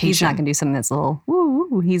transcendental meditation. He's not going to do something that's a little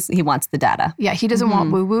woo-woo. He wants the data. Yeah, he doesn't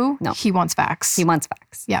want woo-woo. No. He wants facts. He wants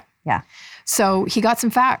facts. Yeah. Yeah. So he got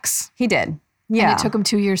some facts. He did. Yeah. And it took him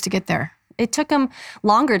 2 years to get there. It took him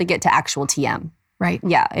longer to get to actual TM. Right.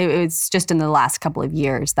 Yeah, it's just in the last couple of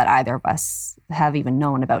years that either of us have even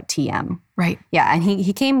known about TM. Right. Yeah, and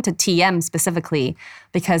he came to TM specifically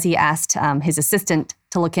because he asked his assistant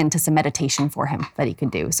to look into some meditation for him that he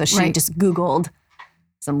could do. So she just Googled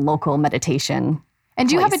some local meditation And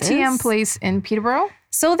do you places. have a TM place in Peterborough?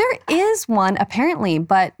 So there is one apparently,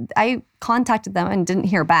 but I contacted them and didn't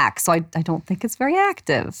hear back. So I don't think it's very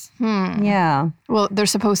active. Yeah. Well, they're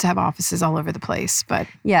supposed to have offices all over the place, but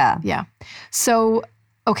yeah. So,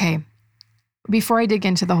 okay. Before I dig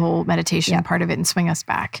into the whole meditation part of it and swing us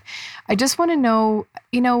back, I just want to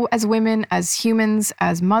know, as women, as humans,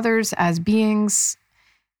 as mothers, as beings,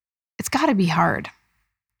 it's got to be hard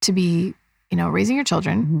to be, raising your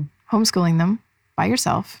children, homeschooling them by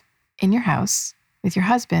yourself in your house with your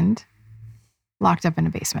husband locked up in a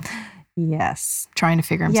basement. Yes. Trying to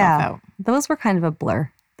figure himself out. Those were kind of a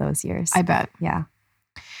blur, those years. I bet. Yeah.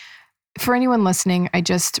 For anyone listening, I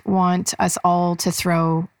just want us all to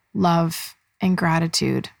throw love and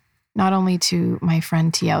gratitude, not only to my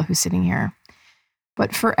friend TL who's sitting here,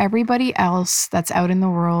 but for everybody else that's out in the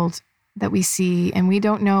world that we see and we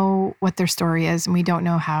don't know what their story is and we don't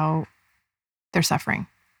know how they're suffering.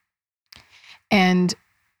 And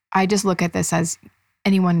I just look at this as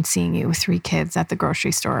anyone seeing you with 3 kids at the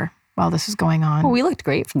grocery store while this is going on. Well, we looked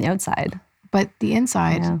great from the outside. But the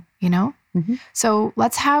inside, Mm-hmm. So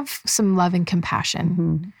let's have some love and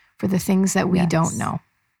compassion for the things that we don't know.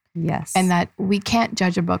 Yes. And that we can't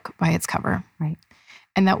judge a book by its cover. Right.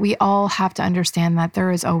 And that we all have to understand that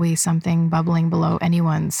there is always something bubbling below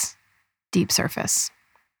anyone's deep surface.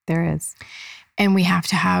 There is. And we have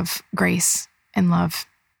to have grace and love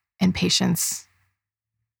and patience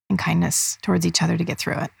and kindness towards each other to get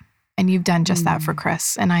through it. And you've done just that for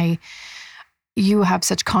Chris. And you have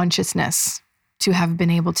such consciousness to have been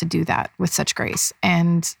able to do that with such grace.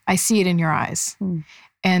 And I see it in your eyes.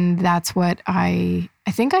 And that's what I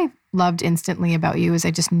think I loved instantly about you is I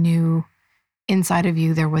just knew inside of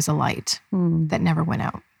you there was a light that never went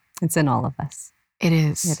out. It's in all of us. It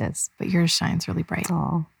is. It is. But yours shines really bright.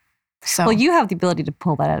 Oh. So, well, you have the ability to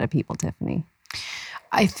pull that out of people, Tiffany.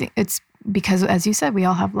 I think it's because, as you said, we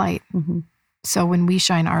all have light. So when we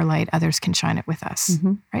shine our light, others can shine it with us,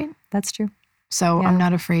 right? That's true. So I'm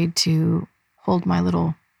not afraid to hold my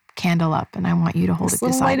little candle up and I want you to hold this it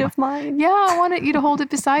beside light me. of mine. Yeah, I want you to hold it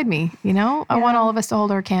beside me, you know? I want all of us to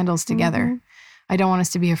hold our candles together. Mm-hmm. I don't want us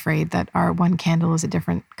to be afraid that our one candle is a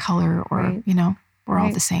different color or, you know, we're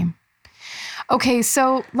all the same. Okay,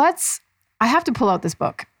 so I have to pull out this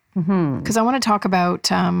book because I want to talk about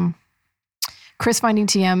Chris finding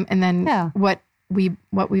TM and then what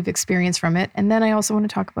we've experienced from it. And then I also want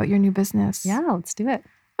to talk about your new business. Yeah, let's do it.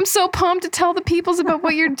 I'm so pumped to tell the peoples about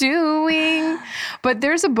what you're doing. But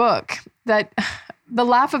there's a book that the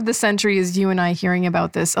laugh of the century is you and I hearing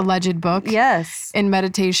about this alleged book. Yes. In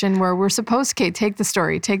meditation where we're supposed to, take the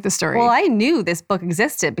story. Well, I knew this book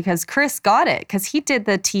existed because Chris got it because he did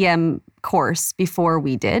the TM course before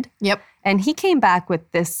we did. Yep. And he came back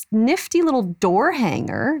with this nifty little door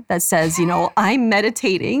hanger that says, you know, I'm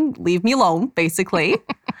meditating, leave me alone, basically.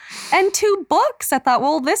 And 2 books. I thought,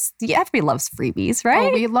 well, everybody loves freebies,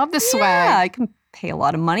 right? Oh, we love the swag. Yeah, I can pay a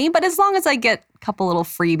lot of money, but as long as I get a couple little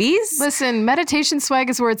freebies. Listen, meditation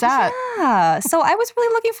swag is where it's at. Yeah. So I was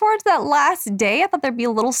really looking forward to that last day. I thought there'd be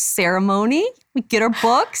a little ceremony. We'd get our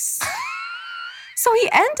books. So he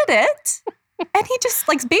ended it. And he just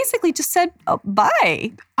basically just said,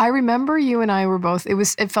 bye. I remember you and I were both,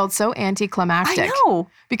 it felt so anticlimactic. I know.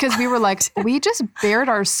 Because we were like, we just bared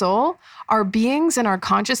our soul. Our beings and our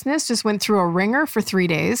consciousness just went through a ringer for 3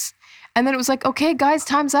 days. And then it was like, okay, guys,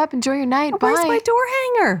 time's up. Enjoy your night. Bye. Where's my door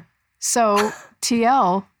hanger? So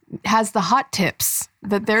TL has the hot tips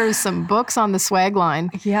that there's some books on the swag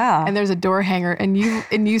line. Yeah. And there's a door hanger. And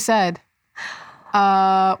you said,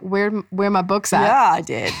 where my books at? Yeah, I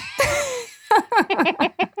did.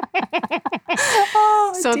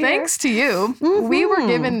 So thanks to you, we were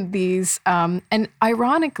given these, and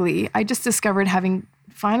ironically, I just discovered having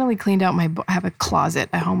finally cleaned out I have a closet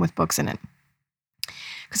at home with books in it.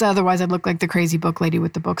 Because otherwise I'd look like the crazy book lady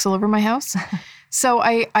with the books all over my house. So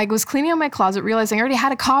I was cleaning out my closet, realizing I already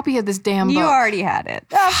had a copy of this damn book. You already had it,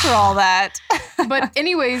 after all that. But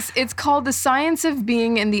anyways, it's called The Science of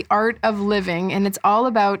Being and the Art of Living, and it's all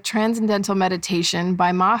about transcendental meditation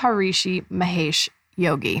by Maharishi Mahesh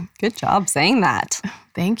Yogi. Good job saying that.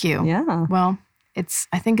 Thank you. Yeah. Well,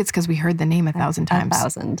 I think it's because we heard the name 1,000 times.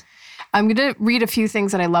 1,000. I'm going to read a few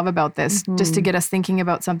things that I love about this, just to get us thinking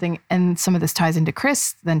about something. And some of this ties into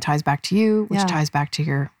Chris, then ties back to you, which ties back to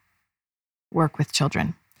your work with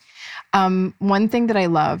children. One thing that I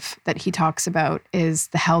love that he talks about is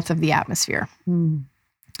the health of the atmosphere.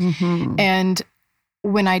 Mm-hmm. And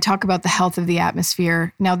when I talk about the health of the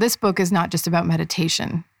atmosphere, now this book is not just about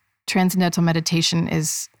meditation. Transcendental meditation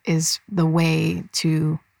is the way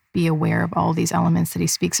to be aware of all these elements that he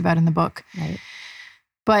speaks about in the book. Right.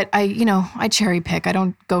 But I cherry pick. I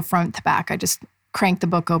don't go front to back. I just crank the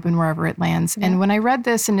book open wherever it lands. Yeah. And when I read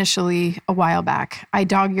this initially a while back, I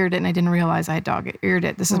dog-eared it and I didn't realize I had dog-eared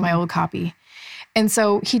it. This is my old copy. And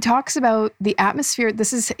so he talks about the atmosphere.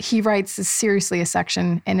 He writes this seriously a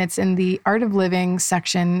section, and it's in the Art of Living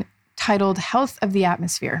section titled Health of the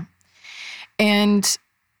Atmosphere. And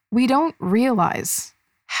we don't realize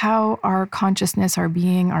how our consciousness, our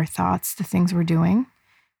being, our thoughts, the things we're doing,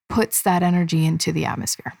 puts that energy into the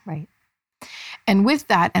atmosphere. Right. And with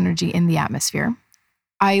that energy in the atmosphere,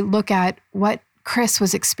 I look at what Chris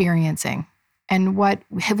was experiencing and what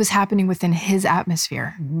was happening within his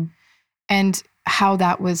atmosphere and how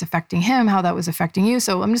that was affecting him, how that was affecting you.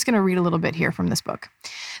 So I'm just going to read a little bit here from this book.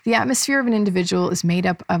 The atmosphere of an individual is made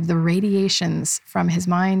up of the radiations from his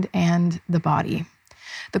mind and the body.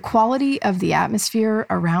 The quality of the atmosphere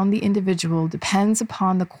around the individual depends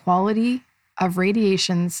upon the quality of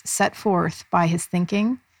radiations set forth by his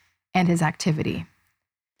thinking and his activity.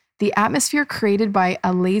 The atmosphere created by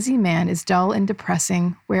a lazy man is dull and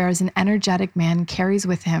depressing, whereas an energetic man carries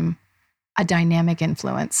with him a dynamic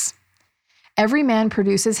influence. Every man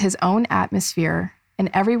produces his own atmosphere, and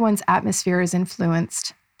everyone's atmosphere is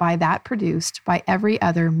influenced by that produced by every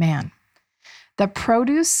other man. The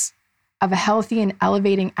produce of a healthy and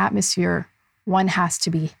elevating atmosphere, one has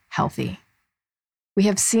to be healthy. We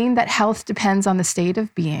have seen that health depends on the state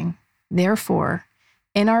of being. Therefore,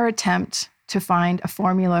 in our attempt to find a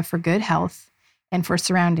formula for good health and for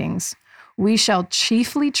surroundings, we shall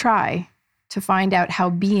chiefly try to find out how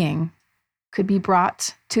being could be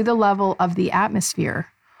brought to the level of the atmosphere,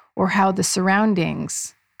 or how the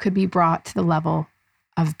surroundings could be brought to the level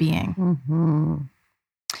of being. Mm-hmm.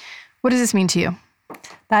 What does this mean to you?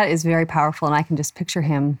 That is very powerful, and I can just picture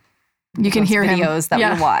him. You can hear videos him.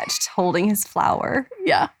 that we watched holding his flower.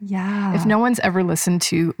 Yeah. Yeah. If no one's ever listened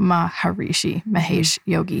to Maharishi Mahesh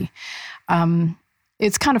Yogi,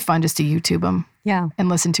 It's kind of fun just to YouTube him. Yeah. And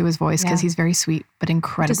listen to his voice because he's very sweet, but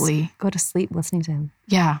incredibly... Just go to sleep listening to him.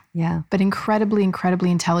 Yeah. Yeah. But incredibly, incredibly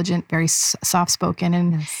intelligent, very soft-spoken,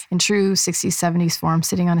 and in true 60s, 70s form,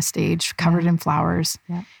 sitting on a stage covered in flowers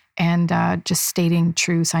and just stating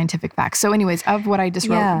true scientific facts. So anyways, of what I just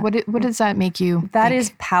wrote, what does that make you That think?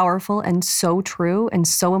 is powerful and so true and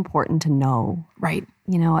so important to know. Right.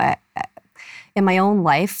 You know, in my own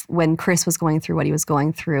life, when Chris was going through what he was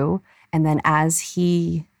going through, and then as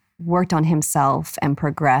he worked on himself and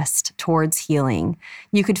progressed towards healing,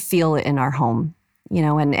 you could feel it in our home, you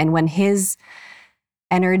know, and when his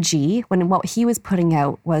energy, when what he was putting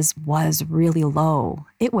out was really low,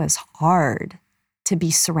 it was hard to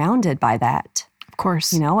be surrounded by that. Of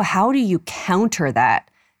course. You know, how do you counter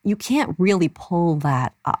that? You can't really pull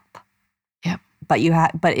that up. Yep.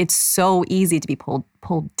 But it's so easy to be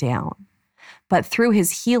pulled down. But through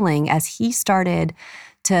his healing, as he started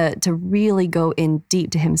to really go in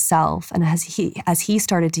deep to himself, and as he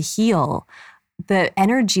started to heal, the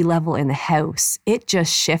energy level in the house, it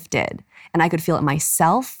just shifted, and I could feel it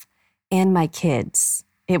myself and my kids.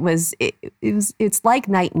 It's like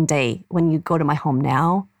night and day when you go to my home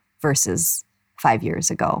now versus 5 years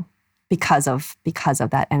ago, because of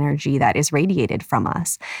that energy that is radiated from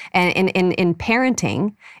us. And in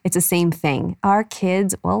parenting, it's the same thing. Our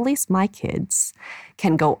kids, well, at least my kids,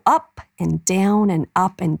 can go up and down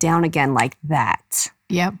again like that.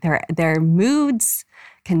 Yep. Their moods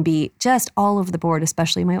can be just all over the board,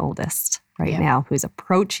 especially my oldest now, who's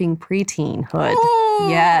approaching preteenhood. Ooh.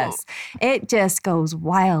 Yes. It just goes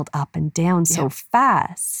wild up and down so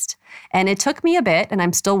fast. And it took me a bit, and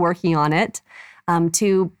I'm still working on it,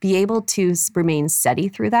 to be able to remain steady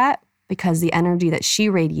through that, because the energy that she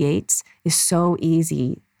radiates is so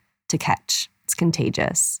easy to catch. It's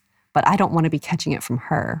contagious. But I don't want to be catching it from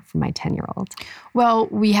her, from my 10-year-old. Well,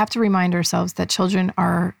 we have to remind ourselves that children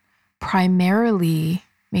are primarily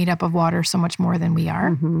made up of water so much more than we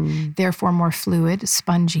are, therefore more fluid,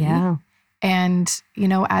 spongy. Yeah. And, you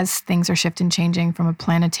know, as things are shifting, changing from a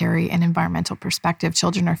planetary and environmental perspective,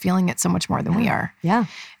 children are feeling it so much more than we are. Yeah.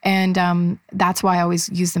 And that's why I always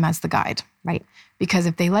use them as the guide. Right. Because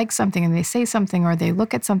if they like something and they say something or they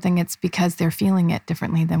look at something, it's because they're feeling it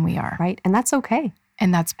differently than we are. Right. And that's okay.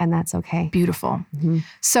 And that's okay. Beautiful.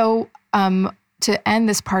 So to end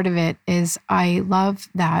this part of it is I love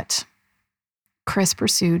that Chris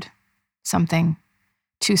pursued something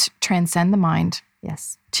to transcend the mind.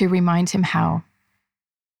 Yes. To remind him how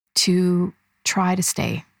to try to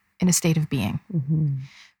stay in a state of being.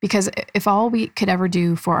 Because if all we could ever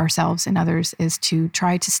do for ourselves and others is to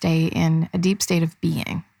try to stay in a deep state of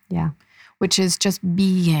being, which is just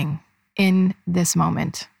being in this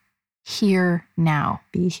moment, here now.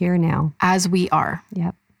 Be here now. As we are.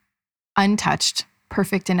 Yep. Untouched,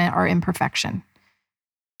 perfect in our imperfection,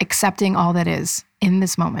 accepting all that is in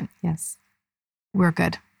this moment. Yes. We're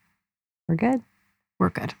good. We're good. We're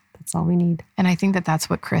good. That's all we need. And I think that that's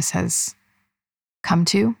what Chris has come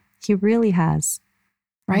to. He really has.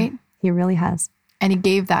 Right? He really has. And he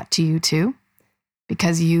gave that to you too,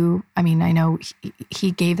 because I know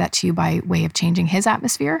he gave that to you by way of changing his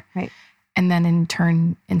atmosphere. Right. And then in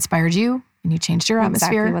turn inspired you and you changed your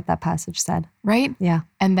atmosphere. Exactly what that passage said. Right? Yeah.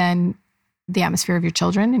 And then the atmosphere of your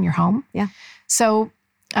children and your home. Yeah. So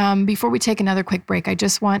before we take another quick break, I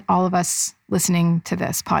just want all of us listening to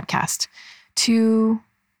this podcast to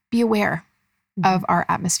be aware of our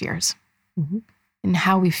atmospheres and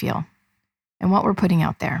how we feel and what we're putting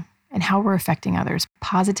out there and how we're affecting others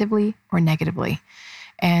positively or negatively,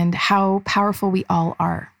 and how powerful we all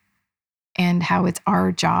are, and how it's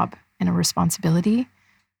our job and a responsibility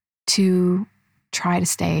to try to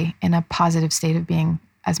stay in a positive state of being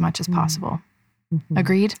as much as possible.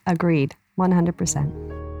 Agreed? Agreed.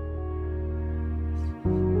 100%.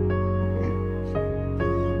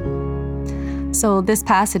 So this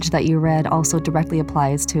passage that you read also directly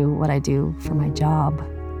applies to what I do for my job,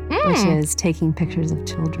 which is taking pictures of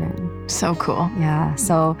children. So cool. Yeah.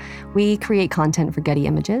 So we create content for Getty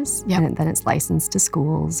Images, and then it's licensed to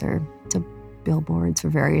schools or to billboards for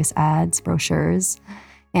various ads, brochures.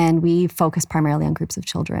 And we focus primarily on groups of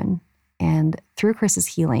children. And through Chris's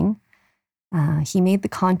healing, he made the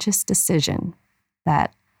conscious decision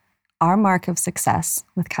that our mark of success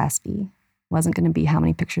with Caspi wasn't going to be how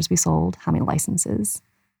many pictures we sold, how many licenses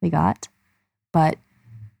we got, but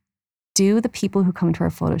do the people who come to our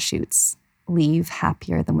photo shoots leave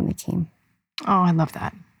happier than when they came? Oh, I love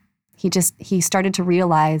that. He started to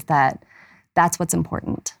realize that that's what's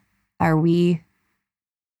important. Are we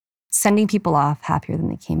sending people off happier than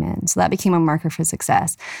they came in. So that became a marker for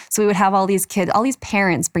success. So we would have all these kids, all these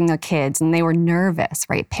parents bring their kids, and they were nervous,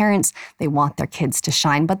 right? Parents, they want their kids to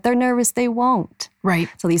shine, but they're nervous they won't. Right.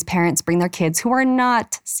 So these parents bring their kids who are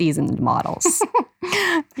not seasoned models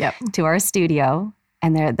to our studio,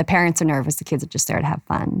 and the parents are nervous. The kids are just there to have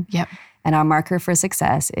fun. Yep. And our marker for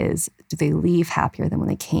success is, do they leave happier than when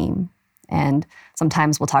they came? And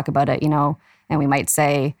sometimes we'll talk about it, and we might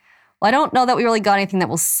say, well, I don't know that we really got anything that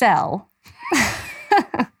will sell.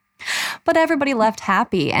 But everybody left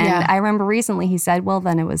happy. And I remember recently he said, well,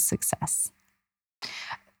 then it was success.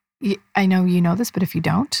 I know you know this, but if you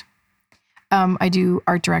don't, I do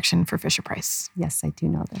art direction for Fisher-Price. Yes, I do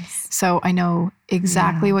know this. So I know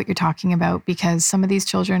exactly what you're talking about, because some of these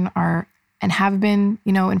children are and have been,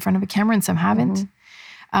 in front of a camera, and some haven't.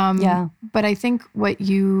 But I think what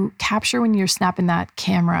you capture when you're snapping that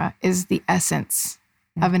camera is the essence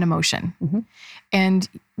of an emotion. Mm-hmm. And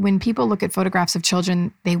when people look at photographs of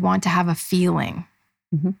children, they want to have a feeling,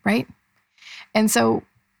 right? And so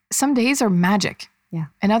some days are magic. Yeah.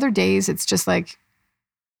 And other days it's just like,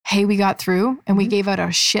 hey, we got through and we gave out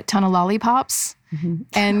a shit ton of lollipops.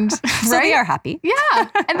 And so they are happy. Yeah.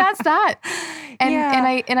 And that's that.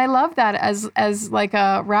 And I love that as like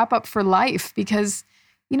a wrap up for life, because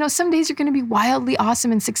some days you're going to be wildly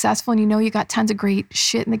awesome and successful, and you got tons of great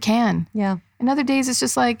shit in the can. Yeah. And other days it's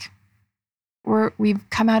just like we've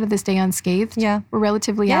come out of this day unscathed. Yeah. We're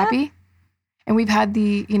relatively happy, and we've had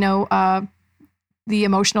the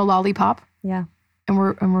emotional lollipop. Yeah. And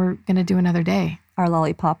we're going to do another day. Our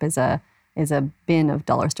lollipop is a bin of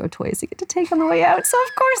dollar store toys you get to take on the way out. So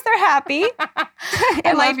of course they're happy.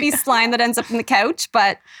 It might be slime that ends up in the couch,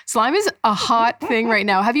 but slime is a hot thing right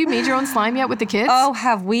now. Have you made your own slime yet with the kids? Oh,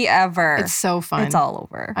 have we ever? It's so fun. It's all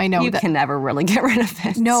over. I know. You can never really get rid of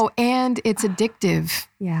it. No, and it's addictive.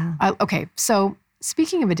 Yeah. Okay, so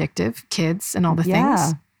speaking of addictive, kids and all the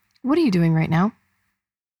things, what are you doing right now?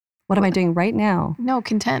 What am I doing right now? No,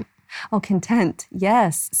 Kintent. Oh, Kintent.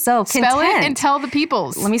 Yes. So Kintent. Spell it and tell the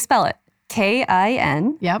peoples. Let me spell it.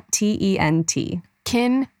 Kintent. Kintent.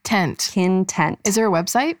 Kintent. Is there a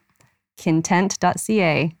website?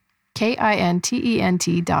 Kintent.ca.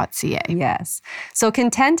 Kintent.ca. Yes. So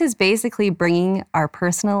Kintent is basically bringing our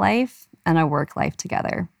personal life and our work life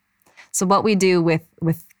together. So what we do with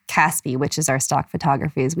Caspi, which is our stock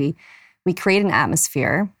photography, is we create an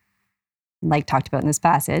atmosphere, like talked about in this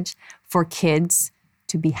passage, for kids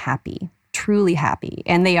to be happy, truly happy.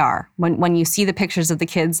 And they are. When you see the pictures of the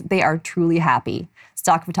kids, they are truly happy.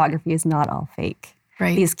 Stock photography is not all fake.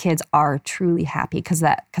 Right. These kids are truly happy because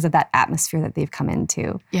of that atmosphere that they've come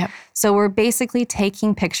into. Yep. So we're basically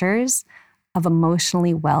taking pictures of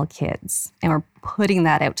emotionally well kids, and we're putting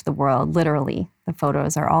that out to the world. Literally, the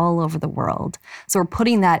photos are all over the world. So we're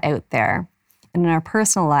putting that out there. And in our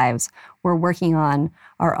personal lives, we're working on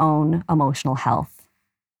our own emotional health,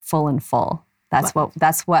 full.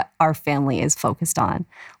 That's what our family is focused on,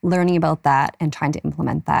 learning about that and trying to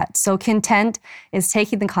implement that. So Kintent is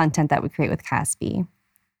taking the content that we create with Caspi,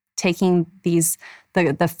 taking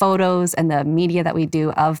the photos and the media that we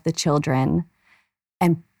do of the children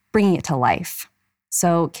and bringing it to life.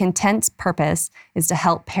 So Kintent's purpose is to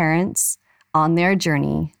help parents on their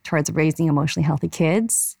journey towards raising emotionally healthy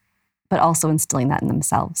kids, but also instilling that in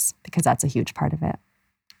themselves, because that's a huge part of it.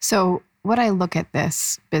 So what I look at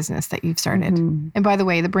this business that you've started, and by the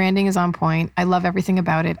way, the branding is on point. I love everything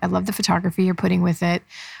about it. I love the photography you're putting with it.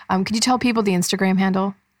 Could you tell people the Instagram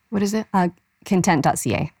handle? What is it?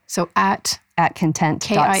 Kintent.ca. So at Kintent.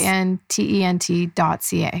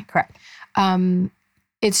 KINTENT.ca. Correct.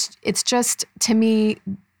 It's just, to me,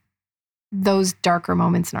 those darker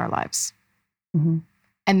moments in our lives. And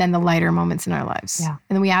then the lighter moments in our lives. Yeah.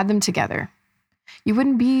 And then we add them together. You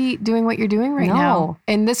wouldn't be doing what you're doing right now.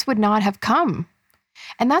 And this would not have come.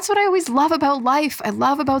 And that's what I always love about life. I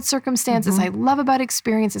love about circumstances. I love about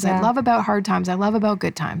experiences. I love about hard times. I love about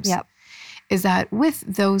good times. Yep. Is that with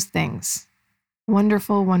those things,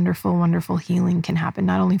 wonderful, wonderful, wonderful healing can happen,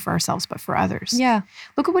 not only for ourselves, but for others. Yeah.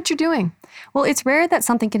 Look at what you're doing. Well, it's rare that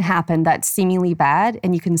something can happen that's seemingly bad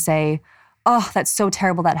and you can say, oh, that's so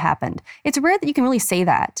terrible that happened. It's rare that you can really say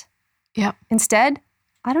that. Yeah. Instead,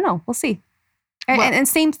 I don't know. We'll see. And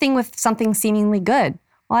same thing with something seemingly good.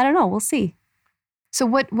 Well, I don't know. We'll see.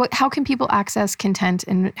 So how can people access Kintent,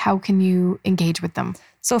 and how can you engage with them?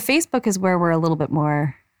 So Facebook is where we're a little bit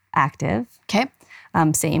more active. Okay.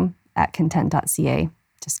 Same at kintent.ca.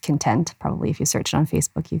 Just Kintent. Probably if you search it on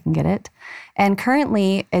Facebook, you can get it. And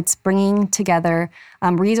currently it's bringing together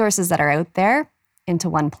resources that are out there into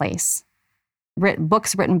one place.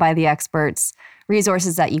 books written by the experts,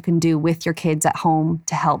 resources that you can do with your kids at home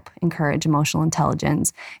to help encourage emotional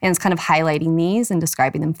intelligence. And it's kind of highlighting these and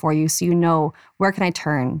describing them for you so you know, where can I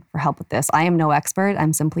turn for help with this? I am no expert.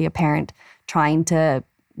 I'm simply a parent trying to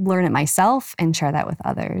learn it myself and share that with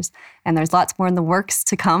others. And there's lots more in the works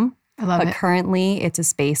to come. I love it. But currently, it's a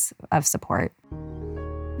space of support.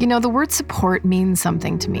 You know, the word support means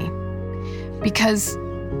something to me because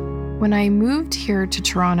when I moved here to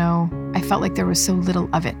Toronto, I felt like there was so little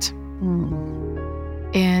of it.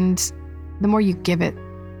 And the more you give it,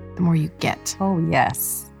 the more you get. Oh,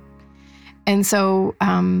 yes. And so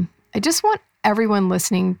I just want everyone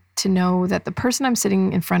listening to know that the person I'm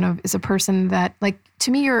sitting in front of is a person that, like,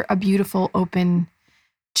 to me, you're a beautiful, open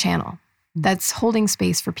channel that's holding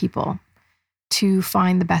space for people to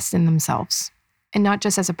find the best in themselves. And not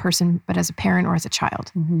just as a person, but as a parent or as a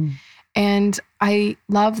child. Mm-hmm. And I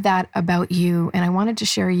love that about you. And I wanted to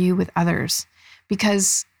share you with others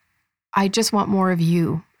because I just want more of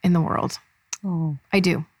you in the world. Oh. I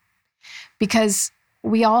do. Because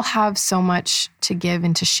we all have so much to give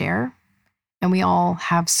and to share. And we all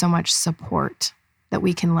have so much support that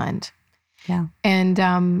we can lend. Yeah. And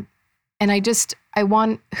I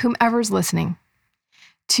want whomever's listening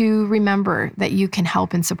to remember that you can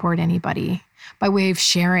help and support anybody by way of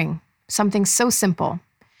sharing something so simple.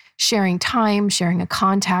 Sharing time, sharing a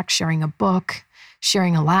contact, sharing a book,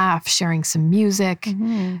 sharing a laugh, sharing some music.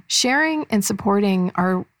 Mm-hmm. Sharing and supporting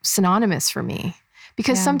are synonymous for me.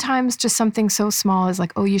 Because sometimes just something so small as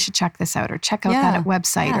like, oh, you should check this out or check out that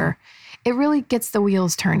website or it really gets the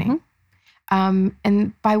wheels turning.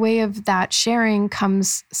 And by way of that sharing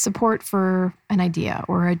comes support for an idea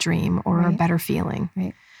or a dream or a better feeling.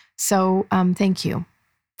 Right. So thank you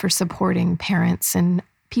for supporting parents and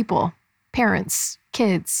people, parents,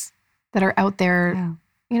 kids that are out there,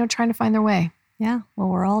 you know, trying to find their way. Yeah. Well,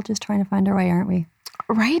 we're all just trying to find our way, aren't we?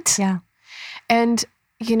 Right? Yeah. And,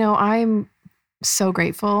 you know, I'm so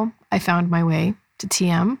grateful I found my way to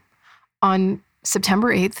TM on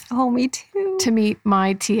September 8th. Oh, me too. To meet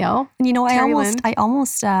my TL. And you know, Terri Lynn. I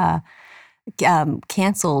almost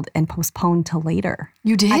canceled and postponed till later.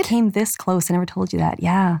 You did? I came this close. I never told you that.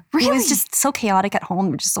 Yeah. Really? It was just so chaotic at home.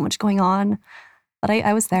 There was just so much going on. But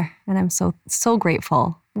I was there and I'm so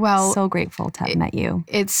grateful. Well, so grateful to have met you.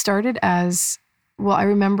 It started as, well, I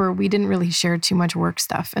remember we didn't really share too much work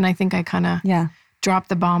stuff. And I think I kind of dropped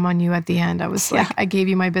the bomb on you at the end. I was like, I gave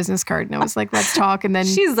you my business card and I was like, let's talk. And then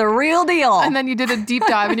she's the real deal. And then you did a deep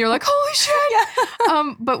dive and you're like, holy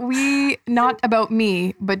shit. But not about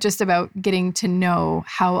me, but just about getting to know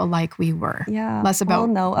how alike we were. Yeah. Less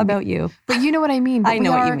about about you. But you know what I mean. I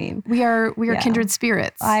know what you mean. We are kindred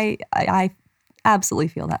spirits. I absolutely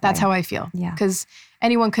feel that. That's how I feel. Yeah. Because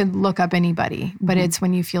anyone could look up anybody, but it's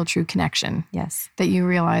when you feel true connection. Yes. That you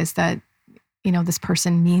realize that, you know, this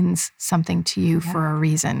person means something to you for a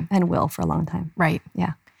reason. And will for a long time. Right.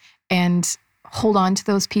 Yeah. And hold on to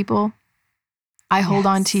those people. I hold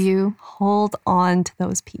on to you. Hold on to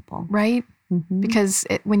those people. Right? Mm-hmm. Because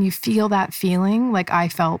when you feel that feeling, like I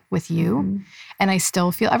felt with you, and I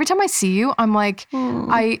still feel, every time I see you, I'm like,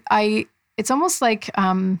 it's almost like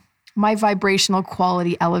my vibrational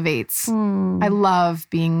quality elevates. I love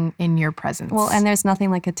being in your presence. Well, and there's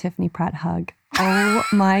nothing like a Tiffany Pratt hug. Oh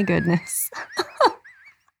my goodness.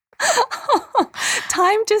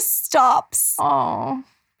 Time just stops. Oh,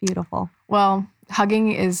 beautiful. Well,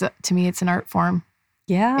 hugging is, to me, it's an art form.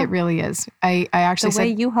 Yeah. It really is. I actually said,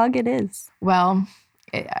 the way you hug it is. Well,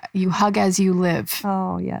 you hug as you live.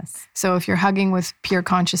 Oh, yes. So if you're hugging with pure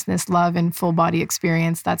consciousness, love, and full body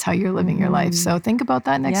experience, that's how you're living your life. So think about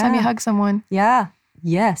that next time you hug someone. Yeah.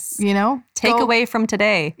 Yes. You know? Take away from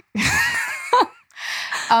today.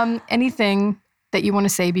 Anything that you want to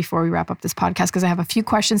say before we wrap up this podcast? Because I have a few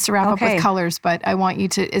questions to wrap up with colors, but I want you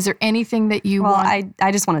to, is there anything that you want?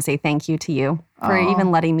 I just want to say thank you to you for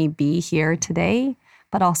even letting me be here today,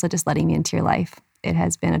 but also just letting me into your life. It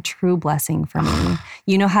has been a true blessing for me.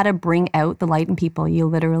 You know how to bring out the light in people. You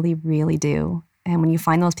literally, really do. And when you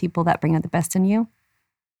find those people that bring out the best in you,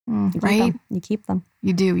 you keep them.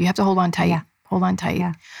 You do. You have to hold on tight. Yeah. Hold on tight.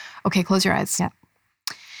 Yeah. Okay, close your eyes. Yeah.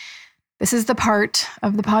 This is the part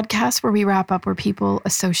of the podcast where we wrap up, where people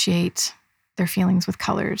associate their feelings with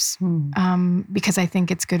colors. Because I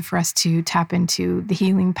think it's good for us to tap into the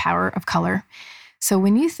healing power of color. So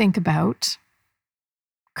when you think about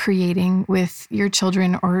creating with your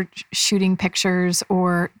children or shooting pictures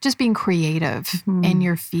or just being creative in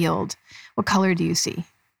your field, what color do you see?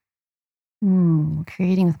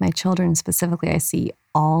 Creating with my children specifically, I see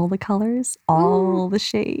all the colors, all the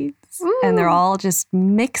shades, and they're all just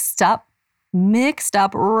mixed up mixed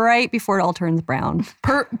up right before it all turns brown.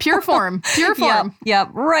 Pure form. Pure form. Yep,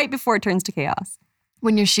 right before it turns to chaos.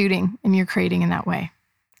 When you're shooting and you're creating in that way.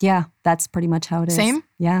 Yeah, that's pretty much how it is. Same?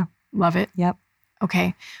 Yeah. Love it. Yep.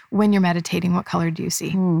 Okay. When you're meditating, what color do you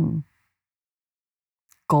see?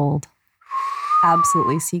 Gold.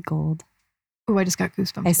 Absolutely see gold. Oh, I just got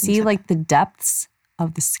goosebumps. I see like the depths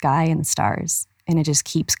of the sky and the stars, and it just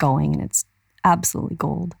keeps going, and it's absolutely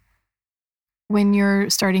gold. When you're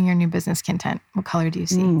starting your new business, Kintent, what color do you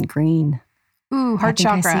see? Green. Ooh, heart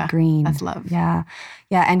chakra. I see green. That's love. Yeah.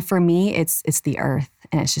 Yeah. And for me, it's the earth,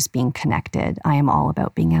 and it's just being connected. I am all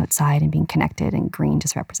about being outside and being connected, and green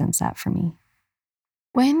just represents that for me.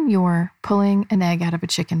 When you're pulling an egg out of a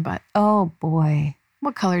chicken butt. Oh boy.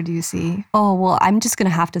 What color do you see? Oh, well, I'm just going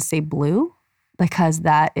to have to say blue, because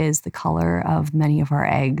that is the color of many of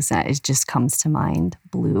our eggs. It just comes to mind,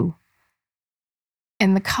 blue.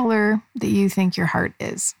 And the color that you think your heart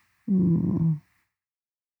is?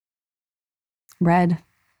 Red.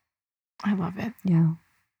 I love it. Yeah.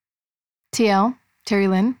 TL, Terri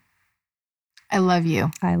Lynn, I love you.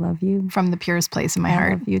 I love you. From the purest place in my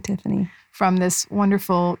heart. I love you, Tiffany. From this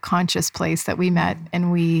wonderful conscious place that we met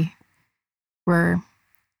and we were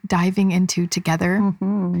diving into together,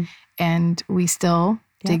 and we still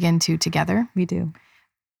dig into together. We do.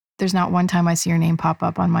 There's not one time I see your name pop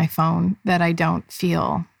up on my phone that I don't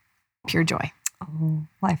feel pure joy. Oh,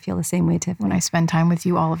 well, I feel the same way, Tiffany. When I spend time with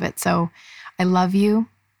you, all of it. So I love you.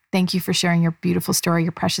 Thank you for sharing your beautiful story,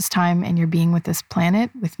 your precious time, and your being with this planet,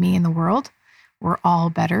 with me and the world. We're all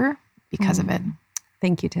better because of it.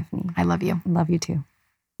 Thank you, Tiffany. I love you. Love you too.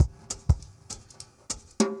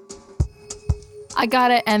 I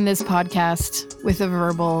gotta end this podcast with a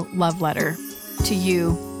verbal love letter to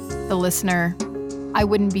you, the listener. I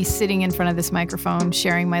wouldn't be sitting in front of this microphone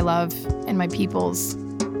sharing my love and my people's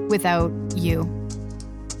without you.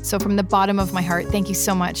 So from the bottom of my heart, thank you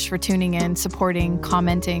so much for tuning in, supporting,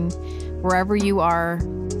 commenting, wherever you are.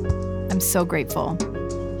 I'm so grateful.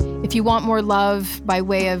 If you want more love by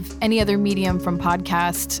way of any other medium from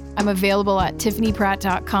podcast, I'm available at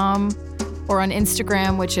tiffanypratt.com or on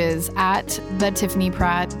Instagram, which is at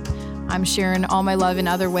 @TiffanyPratt. I'm sharing all my love in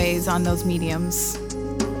other ways on those mediums.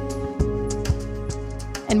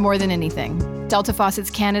 And more than anything, Delta Faucets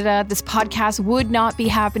Canada, this podcast would not be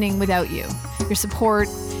happening without you. Your support,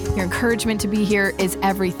 your encouragement to be here is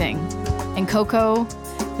everything. And Coco,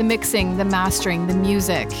 the mixing, the mastering, the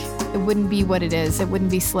music, it wouldn't be what it is. It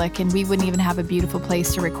wouldn't be slick, and we wouldn't even have a beautiful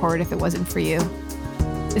place to record if it wasn't for you.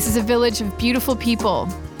 This is a village of beautiful people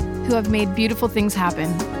who have made beautiful things happen.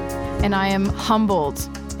 And I am humbled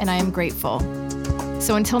and I am grateful.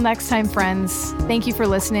 So until next time, friends, thank you for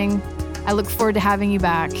listening. I look forward to having you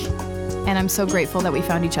back. And I'm so grateful that we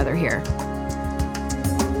found each other here.